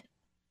isn't.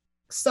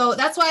 So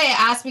that's why I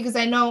asked, because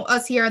I know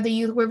us here at the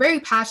youth, we're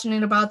very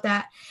passionate about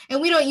that.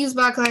 And we don't use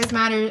Black Lives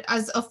Matter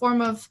as a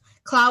form of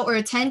clout or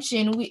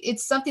attention.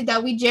 It's something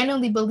that we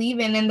genuinely believe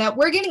in and that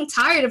we're getting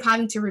tired of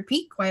having to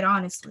repeat, quite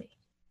honestly.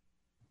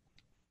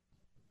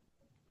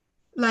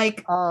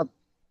 Go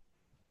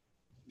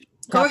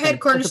ahead,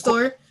 corner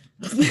store.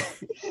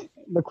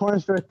 The corner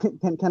store,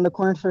 can the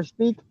corner store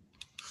speak?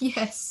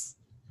 Yes.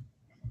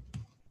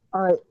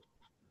 All right.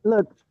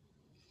 Look,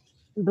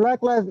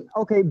 Black Lives,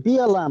 okay,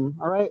 BLM,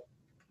 all right?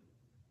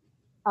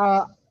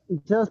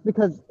 Just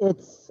because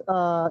it's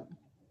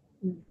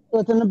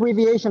an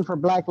abbreviation for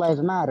Black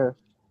Lives Matter,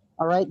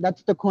 all right?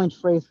 That's the coined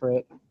phrase for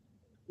it.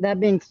 That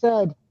being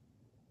said,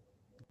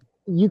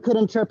 you could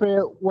interpret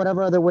it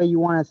whatever other way you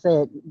want to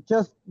say it.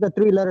 Just the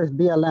 3 letters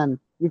BLM.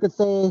 You could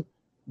say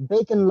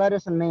bacon,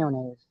 lettuce, and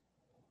mayonnaise.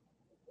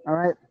 All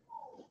right?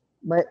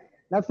 But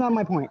that's not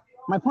my point.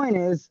 My point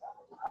is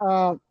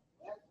that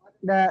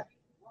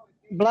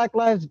Black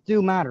lives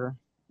do matter,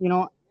 you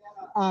know,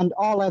 and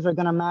all lives are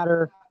going to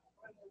matter,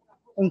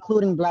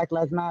 including Black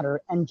Lives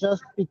Matter. And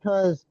just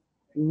because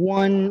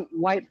one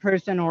white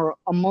person or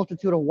a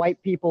multitude of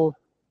white people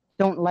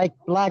don't like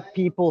Black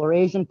people or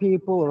Asian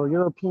people or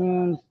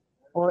Europeans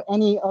or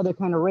any other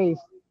kind of race,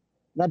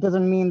 that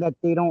doesn't mean that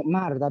they don't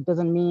matter. That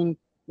doesn't mean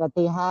that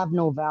they have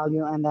no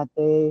value and that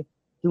they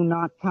do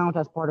not count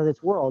as part of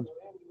this world.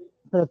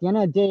 But at the end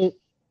of the day,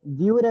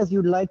 view it as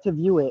you'd like to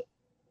view it.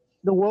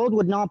 The world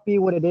would not be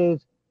what it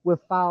is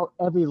without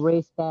every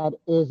race that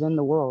is in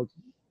the world.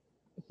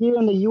 Here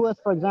in the US,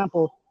 for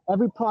example,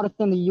 every product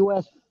in the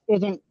US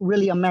isn't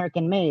really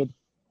American made.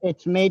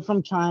 It's made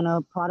from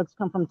China, products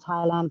come from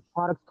Thailand,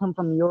 products come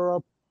from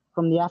Europe,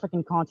 from the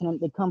African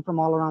continent, they come from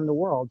all around the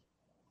world.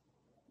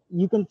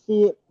 You can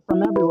see it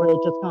from everywhere, it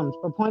just comes.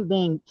 The point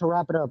being, to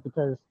wrap it up,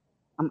 because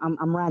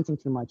I'm ranting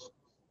too much.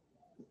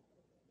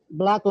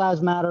 Black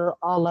lives matter,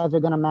 all lives are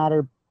gonna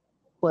matter,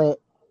 but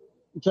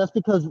just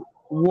because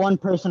one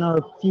person or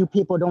a few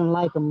people don't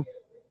like them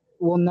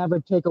will never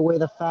take away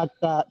the fact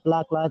that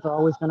Black lives are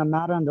always gonna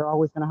matter and they're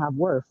always gonna have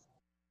worth.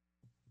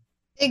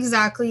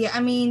 Exactly. I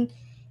mean,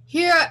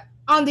 here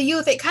on the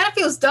youth, it kind of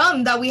feels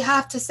dumb that we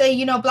have to say,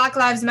 you know, Black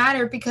Lives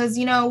Matter because,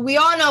 you know, we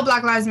all know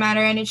Black Lives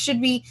Matter and it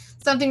should be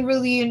something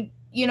really,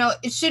 you know,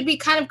 it should be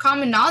kind of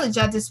common knowledge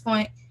at this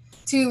point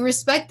to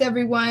respect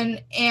everyone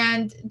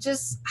and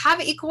just have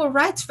equal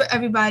rights for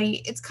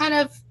everybody. It's kind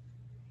of,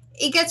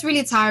 it gets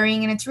really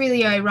tiring and it's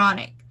really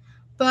ironic.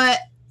 But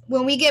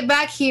when we get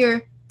back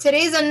here,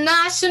 today's a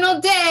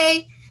national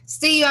day.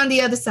 See you on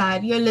the other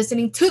side. You're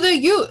listening to The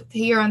Youth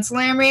here on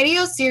Slam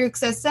Radio, Sirius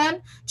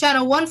XM,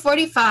 channel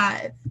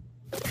 145.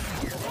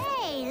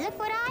 Hey, look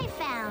what I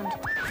found.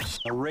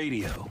 A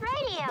radio.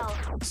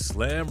 Radio.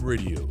 Slam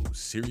Radio,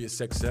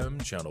 Sirius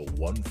XM, channel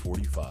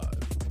 145.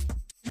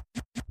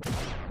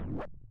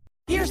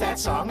 Here's that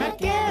song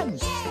again.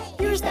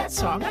 Here's that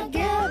song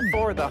again.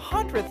 For the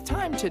 100th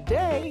time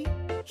today.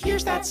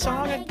 Here's that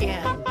song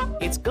again.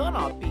 It's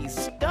gonna be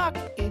stuck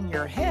in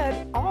your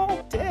head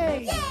all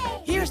day.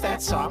 Here's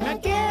that song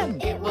again.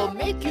 It will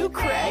make you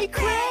cray,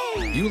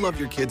 cray. You love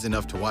your kids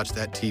enough to watch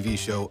that TV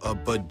show a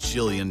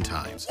bajillion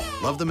times.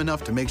 Love them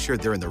enough to make sure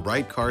they're in the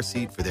right car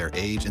seat for their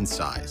age and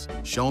size.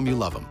 Show them you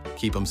love them.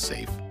 Keep them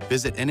safe.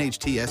 Visit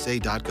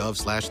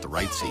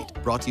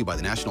nhtsa.gov/the-right-seat. Brought to you by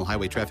the National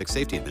Highway Traffic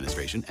Safety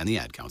Administration and the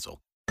Ad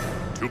Council.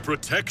 To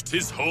protect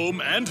his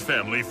home and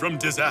family from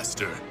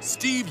disaster,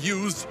 Steve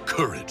used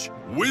courage,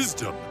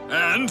 wisdom,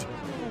 and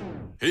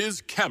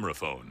his camera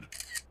phone.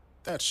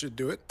 That should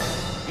do it.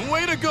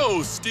 Way to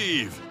go,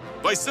 Steve!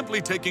 By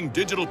simply taking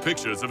digital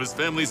pictures of his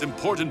family's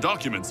important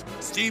documents,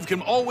 Steve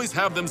can always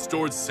have them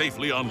stored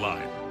safely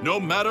online, no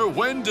matter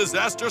when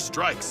disaster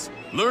strikes.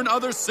 Learn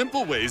other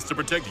simple ways to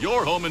protect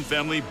your home and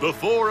family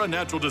before a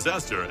natural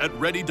disaster at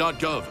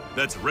ready.gov.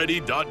 That's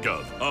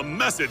ready.gov. A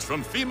message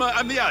from FEMA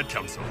and the Ad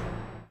Council.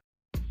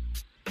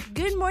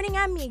 Good morning,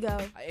 amigo.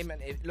 Hey, man,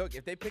 look,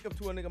 if they pick up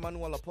Tua Nigga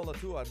La Pola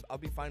too, I'll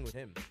be fine with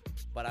him.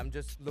 But I'm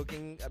just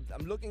looking,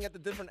 I'm looking at the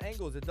different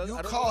angles. It doesn't.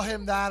 You call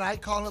him that, I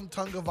call him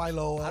Tunga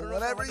Vailoa,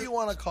 whatever you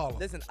want to call him.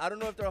 Listen, I don't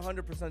know if they're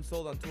 100%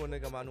 sold on Tua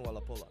Nigga La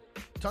Pola.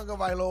 Tunga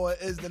Vailoa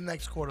is the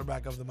next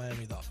quarterback of the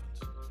Miami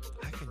Dolphins.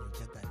 How can you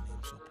get that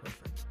name so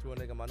perfect? Tua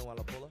Nigga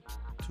La Pola?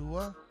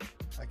 Tua?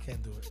 I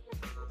can't do it.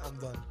 I'm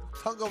done.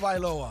 Tunga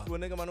Vailoa. Tua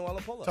Nigga La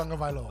Pola. Tunga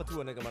Vailoa.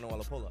 Tua Nigga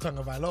La Pola.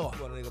 Tunga Vailoa.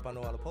 Tua Nigga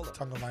La Pola.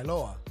 Tunga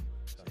Vailoa.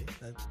 See,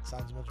 that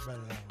sounds much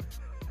better that way.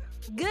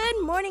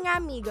 Good morning,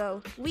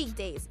 amigo.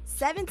 Weekdays,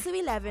 7 to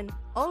 11,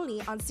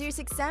 only on Sirius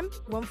XM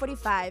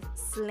 145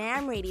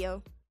 Slam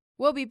Radio.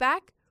 We'll be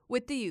back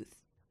with The Youth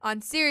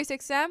on Sirius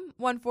XM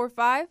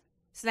 145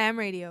 Slam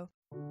Radio.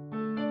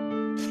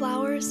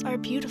 Flowers are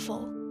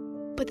beautiful,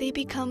 but they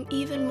become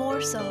even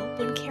more so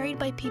when carried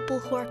by people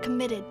who are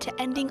committed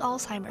to ending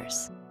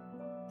Alzheimer's.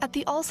 At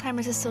the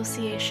Alzheimer's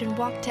Association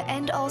Walk to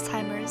End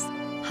Alzheimer's,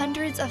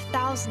 hundreds of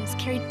thousands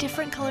carry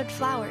different colored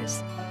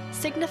flowers,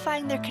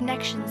 signifying their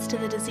connections to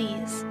the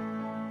disease.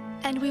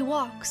 And we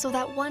walk so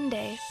that one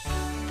day,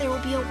 there will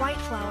be a white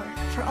flower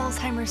for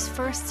Alzheimer's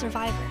first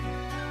survivor.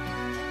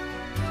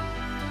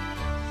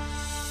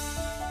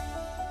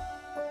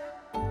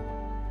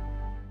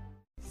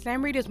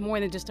 Slam Radio is more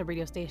than just a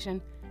radio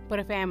station, but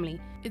a family.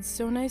 It's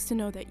so nice to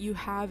know that you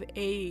have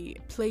a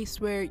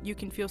place where you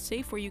can feel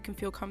safe, where you can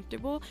feel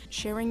comfortable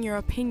sharing your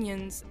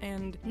opinions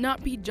and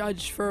not be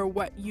judged for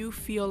what you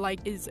feel like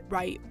is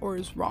right or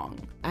is wrong.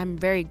 I'm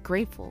very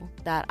grateful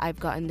that I've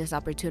gotten this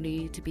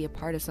opportunity to be a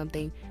part of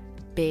something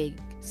big,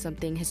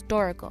 something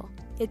historical.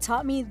 It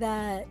taught me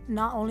that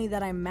not only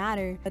that I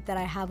matter, but that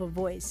I have a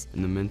voice.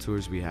 And the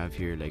mentors we have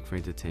here, like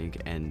Frank the Tank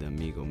and the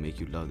Amigo, make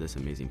you love this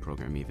amazing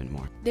program even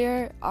more.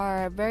 There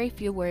are very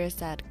few words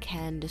that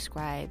can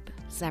describe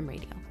Slam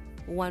Radio.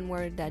 One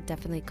word that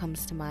definitely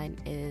comes to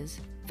mind is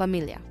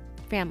familia,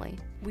 family.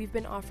 We've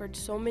been offered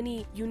so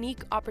many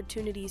unique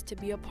opportunities to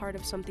be a part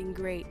of something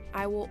great.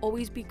 I will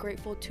always be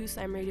grateful to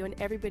Slam Radio and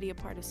everybody a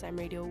part of Slam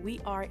Radio. We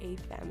are a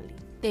family.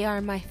 They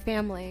are my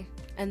family,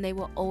 and they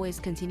will always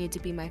continue to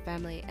be my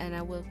family, and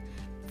I will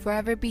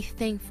forever be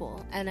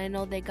thankful, and I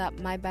know they got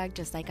my back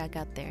just like I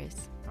got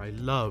theirs. I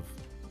love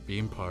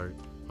being part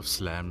of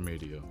Slam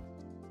Radio.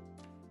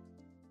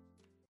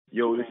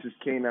 Yo, this is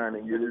K9,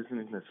 and you're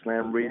listening to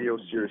Slam Radio,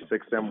 Sirius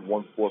XM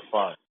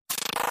 145.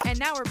 And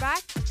now we're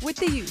back with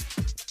the youth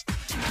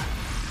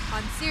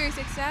on Sirius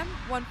XM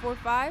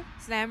 145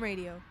 Slam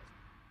Radio.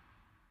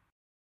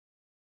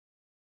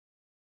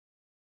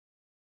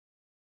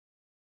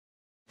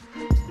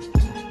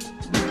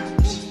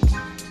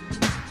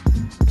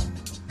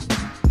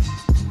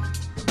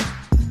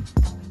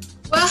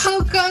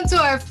 Welcome to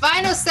our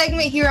final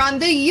segment here on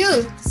The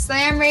Youth,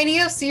 Slam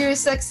Radio,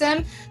 Sirius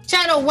XM,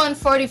 channel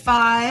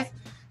 145.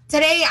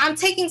 Today, I'm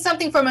taking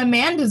something from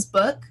Amanda's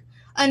book,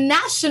 a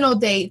national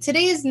day.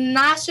 Today is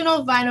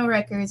National Vinyl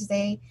Records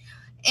Day.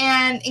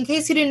 And in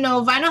case you didn't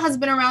know, vinyl has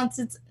been around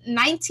since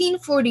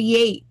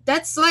 1948.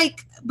 That's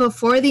like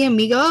before the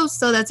Amigos,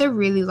 so that's a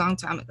really long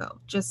time ago.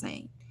 Just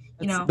saying,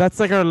 That's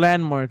like our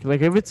landmark.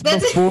 Like if it's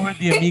before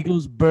the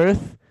Amigos'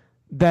 birth,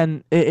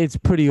 then it's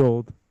pretty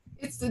old.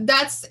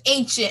 That's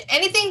ancient.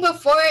 Anything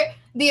before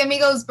the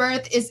Amigos'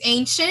 birth is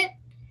ancient,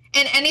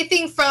 and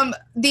anything from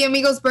the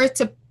Amigos' birth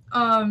to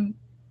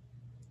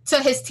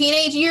his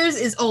teenage years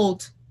is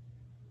old.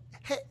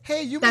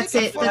 Hey, you make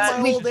fun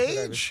of my old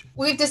age?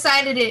 We've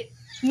decided it.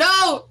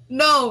 No,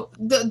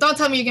 don't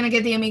tell me you're gonna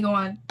get the Amigo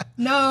one.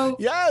 No.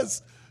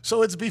 Yes.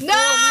 So it's before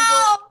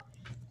No.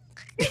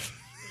 Amigo.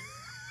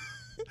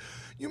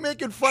 You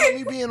making fun of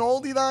me being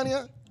old,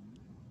 Idania?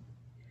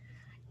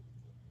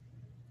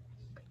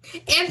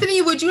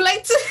 Anthony, would you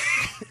like to?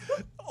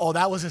 Oh,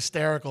 that was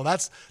hysterical.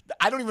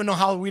 I don't even know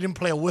how we didn't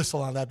play a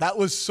whistle on that. That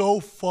was so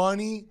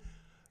funny.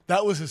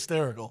 That was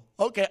hysterical.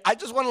 Okay, I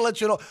just want to let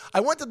you know. I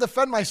went to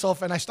defend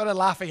myself and I started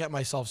laughing at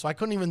myself, so I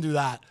couldn't even do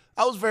that.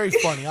 That was very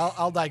funny.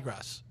 I'll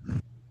digress.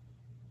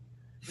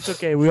 It's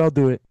okay. We all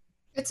do it.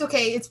 It's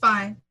okay. It's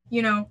fine.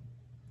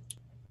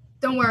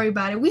 Don't worry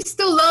about it. We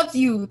still love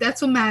you.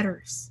 That's what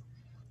matters.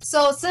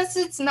 So since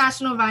it's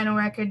National Vinyl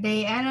Record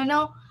Day, and I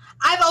know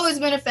I've always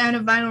been a fan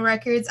of vinyl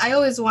records. I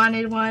always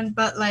wanted one,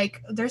 but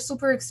they're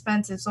super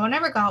expensive, so I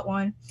never got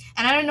one.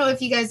 And I don't know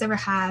if you guys ever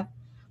have,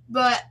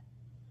 but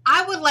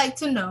I would like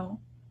to know,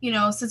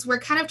 since we're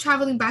kind of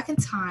traveling back in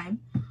time,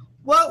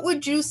 what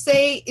would you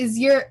say is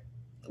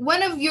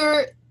one of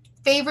your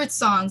favorite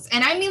songs?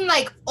 And I mean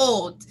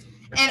old.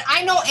 And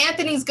I know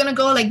Anthony's gonna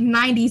go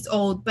 90s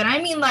old, but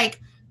I mean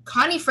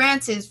Connie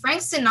Francis,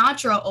 Frank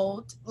Sinatra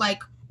old,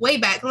 way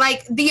back,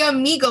 the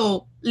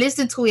Amigo,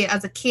 listen to it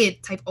as a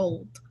kid type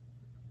old.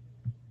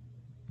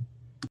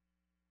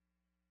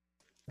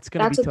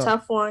 That's a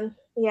tough one.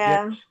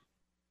 Yeah. Yep.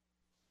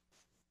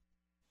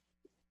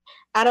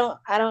 I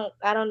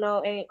don't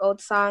know any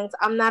old songs.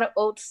 I'm not an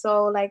old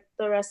soul like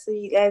the rest of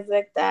you guys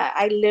like that.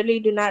 I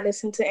literally do not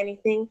listen to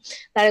anything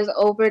that is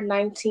over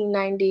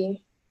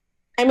 1990.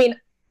 I mean,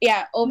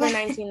 yeah, over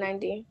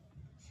 1990.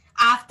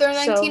 After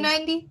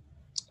 1990?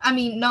 I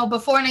mean, no,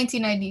 before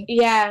 1990.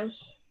 Yeah.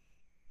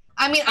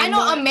 I mean, I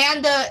know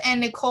Amanda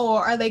and Nicole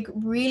are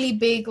really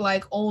big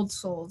old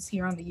souls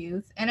here on The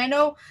Youth. And I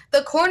know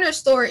the Corner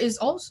Store is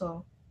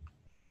also.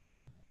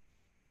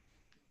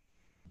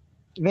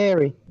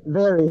 Very,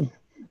 very,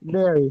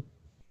 very.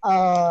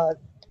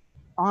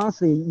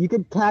 Honestly, you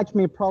could catch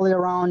me probably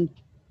around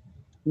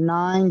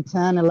 9,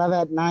 10, 11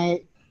 at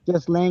night,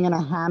 just laying in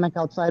a hammock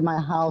outside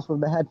my house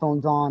with the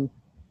headphones on,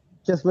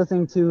 just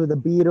listening to the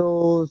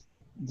Beatles,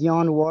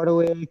 Dionne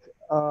Warwick,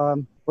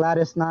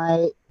 Gladys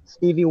Knight,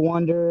 Stevie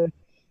Wonder,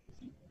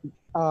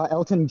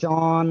 Elton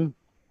John,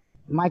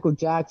 Michael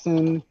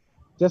Jackson,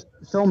 just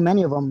so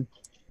many of them.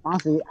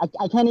 Honestly,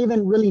 I can't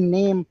even really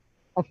name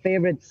a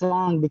favorite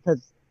song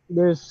because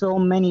there's so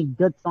many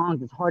good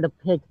songs. It's hard to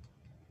pick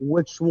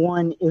which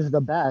one is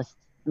the best.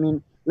 I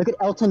mean, look at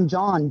Elton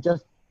John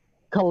just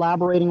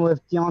collaborating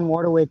with Dionne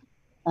Warwick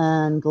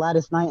and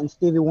Gladys Knight and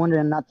Stevie Wonder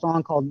in that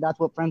song called That's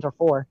What Friends Are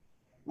For.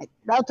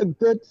 That's a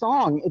good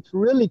song. It's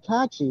really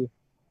catchy.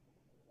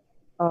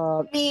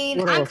 I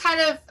mean,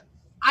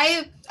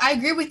 I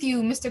agree with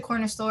you, Mr.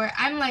 Corner Store.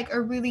 I'm I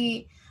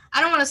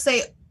don't want to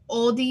say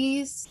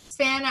oldies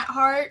fan at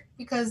heart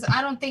because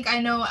I don't think I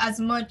know as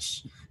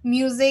much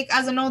music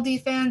as an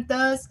oldie fan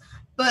does,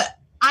 but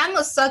I'm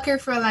a sucker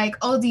for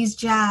oldies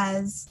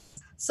jazz.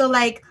 So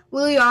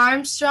Louis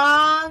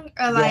Armstrong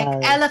or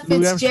Ella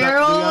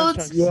Fitzgerald.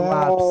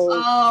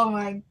 Oh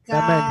my god.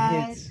 That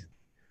man hits.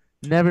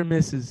 Never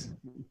misses.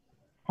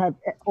 Have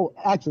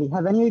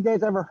any of you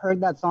guys ever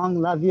heard that song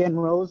La Vie en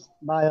Rose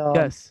by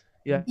Yes.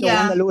 Yeah. The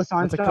one that Louis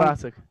Armstrong?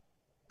 That's a classic.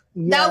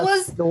 Yes, that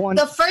was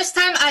the first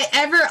time I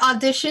ever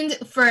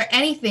auditioned for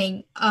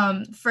anything,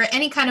 for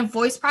any kind of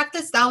voice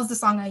practice. That was the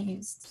song I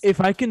used.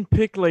 If I can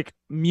pick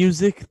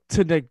music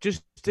to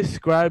just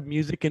describe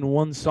music in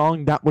one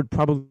song, that would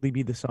probably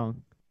be the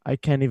song. I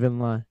can't even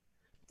lie.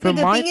 For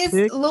the my thing is,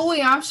 pick,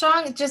 Louis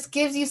Armstrong, it just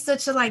gives you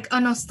such a like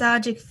a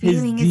nostalgic his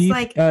feeling. deep, It's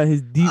like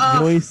his deep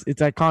voice,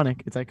 it's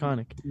iconic. It's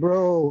iconic.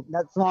 Bro,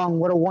 that song,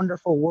 What a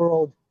Wonderful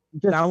World.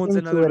 Just That one's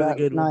into another it really at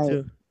good one night.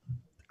 too.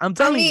 I'm I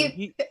telling mean,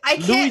 you, I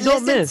Louis can't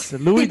don't listen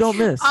miss. Louis don't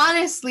miss.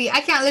 Honestly, I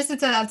can't listen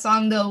to that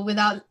song though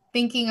without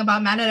thinking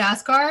about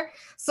Madagascar.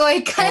 So I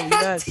kind of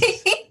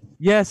yes.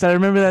 Yes, I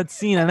remember that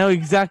scene. I know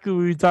exactly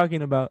what you're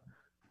talking about.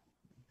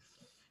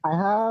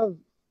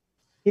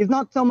 He's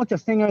not so much a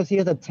singer as he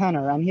is a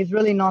tenor, and he's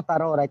really not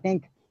that old. I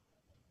think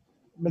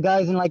the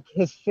guy's in like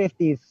his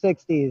 50s,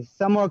 60s,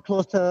 somewhere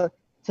close to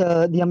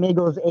the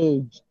Amigos'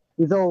 age.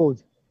 He's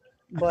old,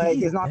 but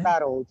he's not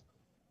that old.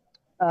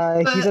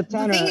 He's a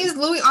tenor. The thing is,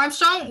 Louis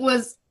Armstrong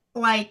was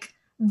like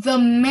the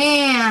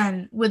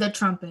man with a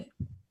trumpet.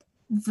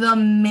 The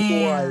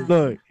man.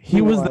 Look,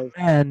 he was the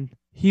man.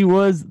 He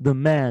was the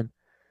man.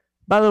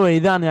 By the way,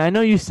 Dani, I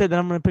know you said that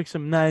I'm going to pick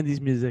some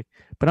 90s music,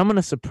 but I'm going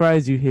to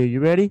surprise you here. You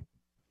ready?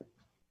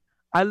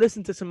 I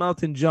listened to some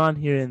Elton John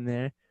here and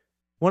there.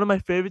 One of my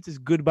favorites is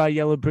Goodbye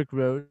Yellow Brick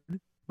Road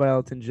by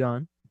Elton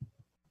John.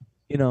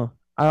 You know,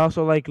 I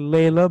also like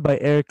Layla by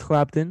Eric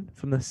Clapton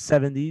from the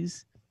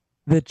 70s.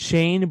 The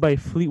Chain by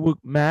Fleetwood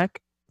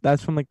Mac.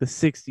 That's from like the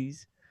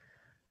 60s.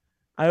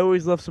 I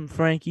always love some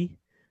Frankie.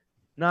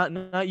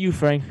 Not you,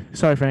 Frank.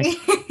 Sorry, Frank.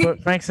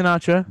 But Frank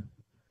Sinatra.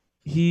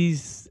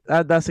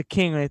 That's a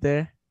king right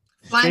there.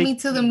 Fly Me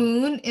to the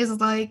Moon is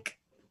like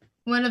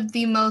one of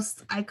the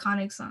most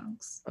iconic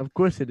songs. Of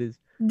course it is.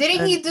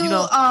 Didn't he do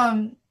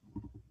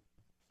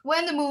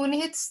When the Moon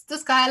Hits the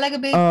Sky Like a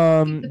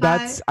Big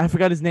That's I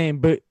forgot his name,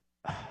 but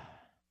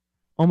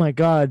oh my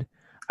god.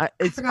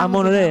 It's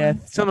Amore,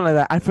 something like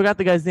that. I forgot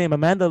the guy's name.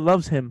 Amanda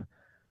loves him.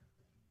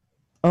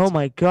 Oh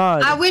my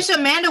god. I wish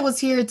Amanda was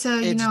here to,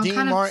 It's Dean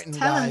kind Martin, of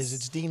tell guys. us.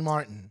 It's Dean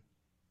Martin.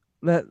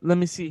 Let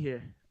me see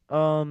here.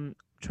 Trying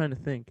to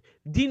think.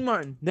 Dean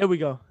Martin. There we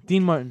go.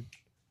 Dean Martin.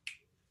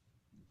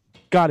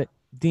 Got it.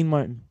 Dean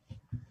Martin.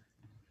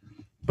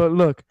 But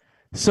look,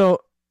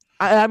 so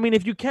I mean,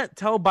 if you can't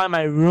tell by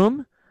my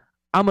room,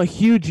 I'm a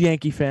huge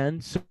Yankee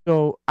fan.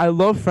 So I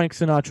love Frank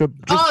Sinatra.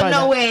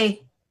 No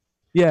way.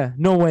 Yeah,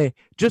 no way.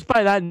 Just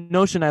by that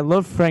notion, I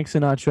love Frank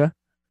Sinatra.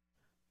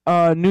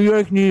 New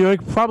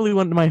York, probably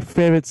one of my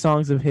favorite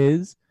songs of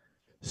his.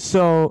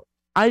 So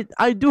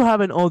I do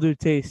have an older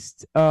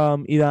taste,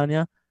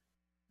 Idania.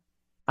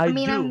 I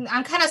mean,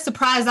 I'm kind of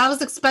surprised. I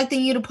was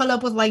expecting you to pull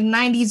up with like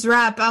 90s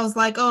rap. I was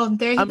like, oh,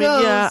 there he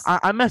goes. Yeah,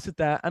 I mess with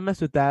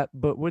that.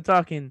 But we're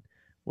talking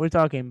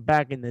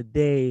back in the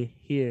day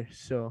here.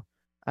 So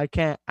I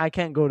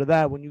can't go to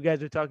that when you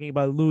guys are talking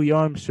about Louis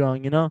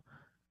Armstrong. You know.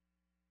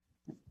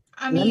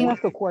 I mean, let me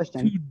ask a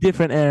question. Two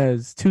different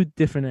eras.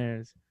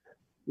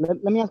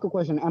 Let me ask a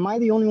question. Am I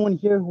the only one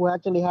here who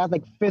actually has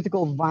like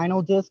physical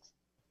vinyl discs?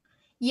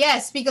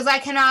 Yes, because I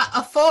cannot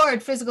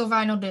afford physical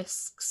vinyl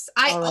discs.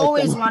 I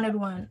always wanted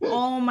one.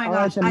 Oh my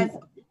gosh. I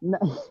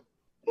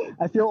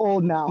feel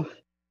old now.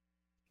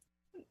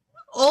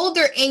 Old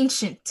or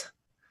ancient.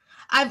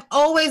 I've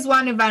always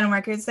wanted vinyl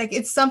records. Like,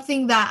 it's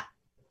something that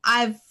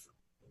it's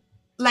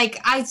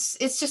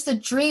just a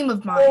dream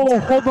of mine. Oh,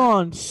 hold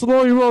on.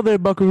 Slow your roll there,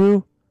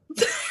 Buckaroo.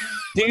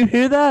 Do you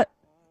hear that?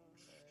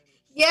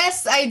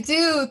 Yes, I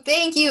do.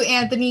 Thank you,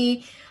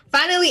 Anthony.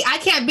 Finally, I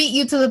can't beat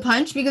you to the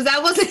punch because I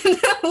wasn't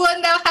the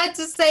one that had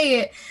to say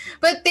it.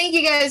 But thank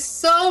you guys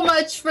so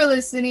much for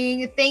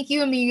listening. Thank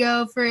you,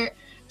 Amigo, for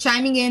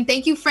chiming in.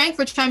 Thank you, Frank,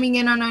 for chiming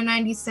in on our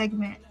 90s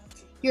segment.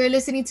 You're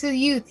listening to the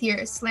Youth here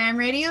at Slam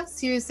Radio,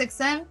 Sirius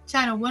XM,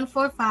 channel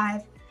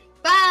 145.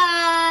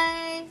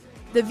 Bye!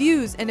 The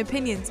views and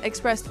opinions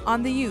expressed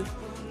on The Youth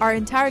are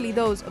entirely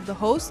those of the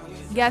host,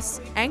 guests,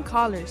 and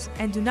callers,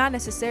 and do not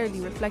necessarily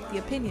reflect the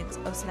opinions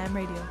of Slam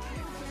Radio.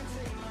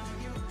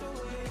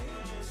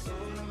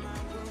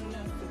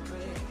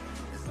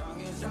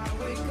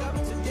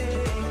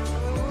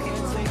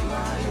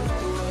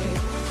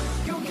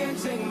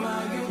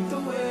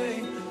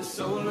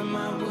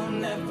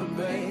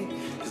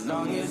 As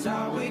long as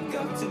I wake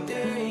up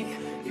today,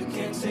 you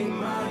can't take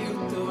my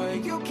youth away.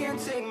 You can't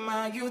take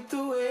my youth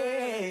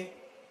away.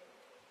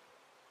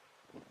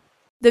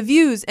 The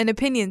views and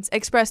opinions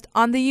expressed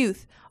on The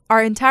Youth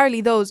are entirely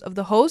those of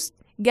the host,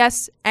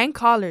 guests, and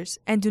callers,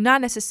 and do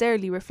not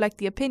necessarily reflect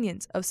the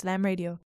opinions of Slam Radio.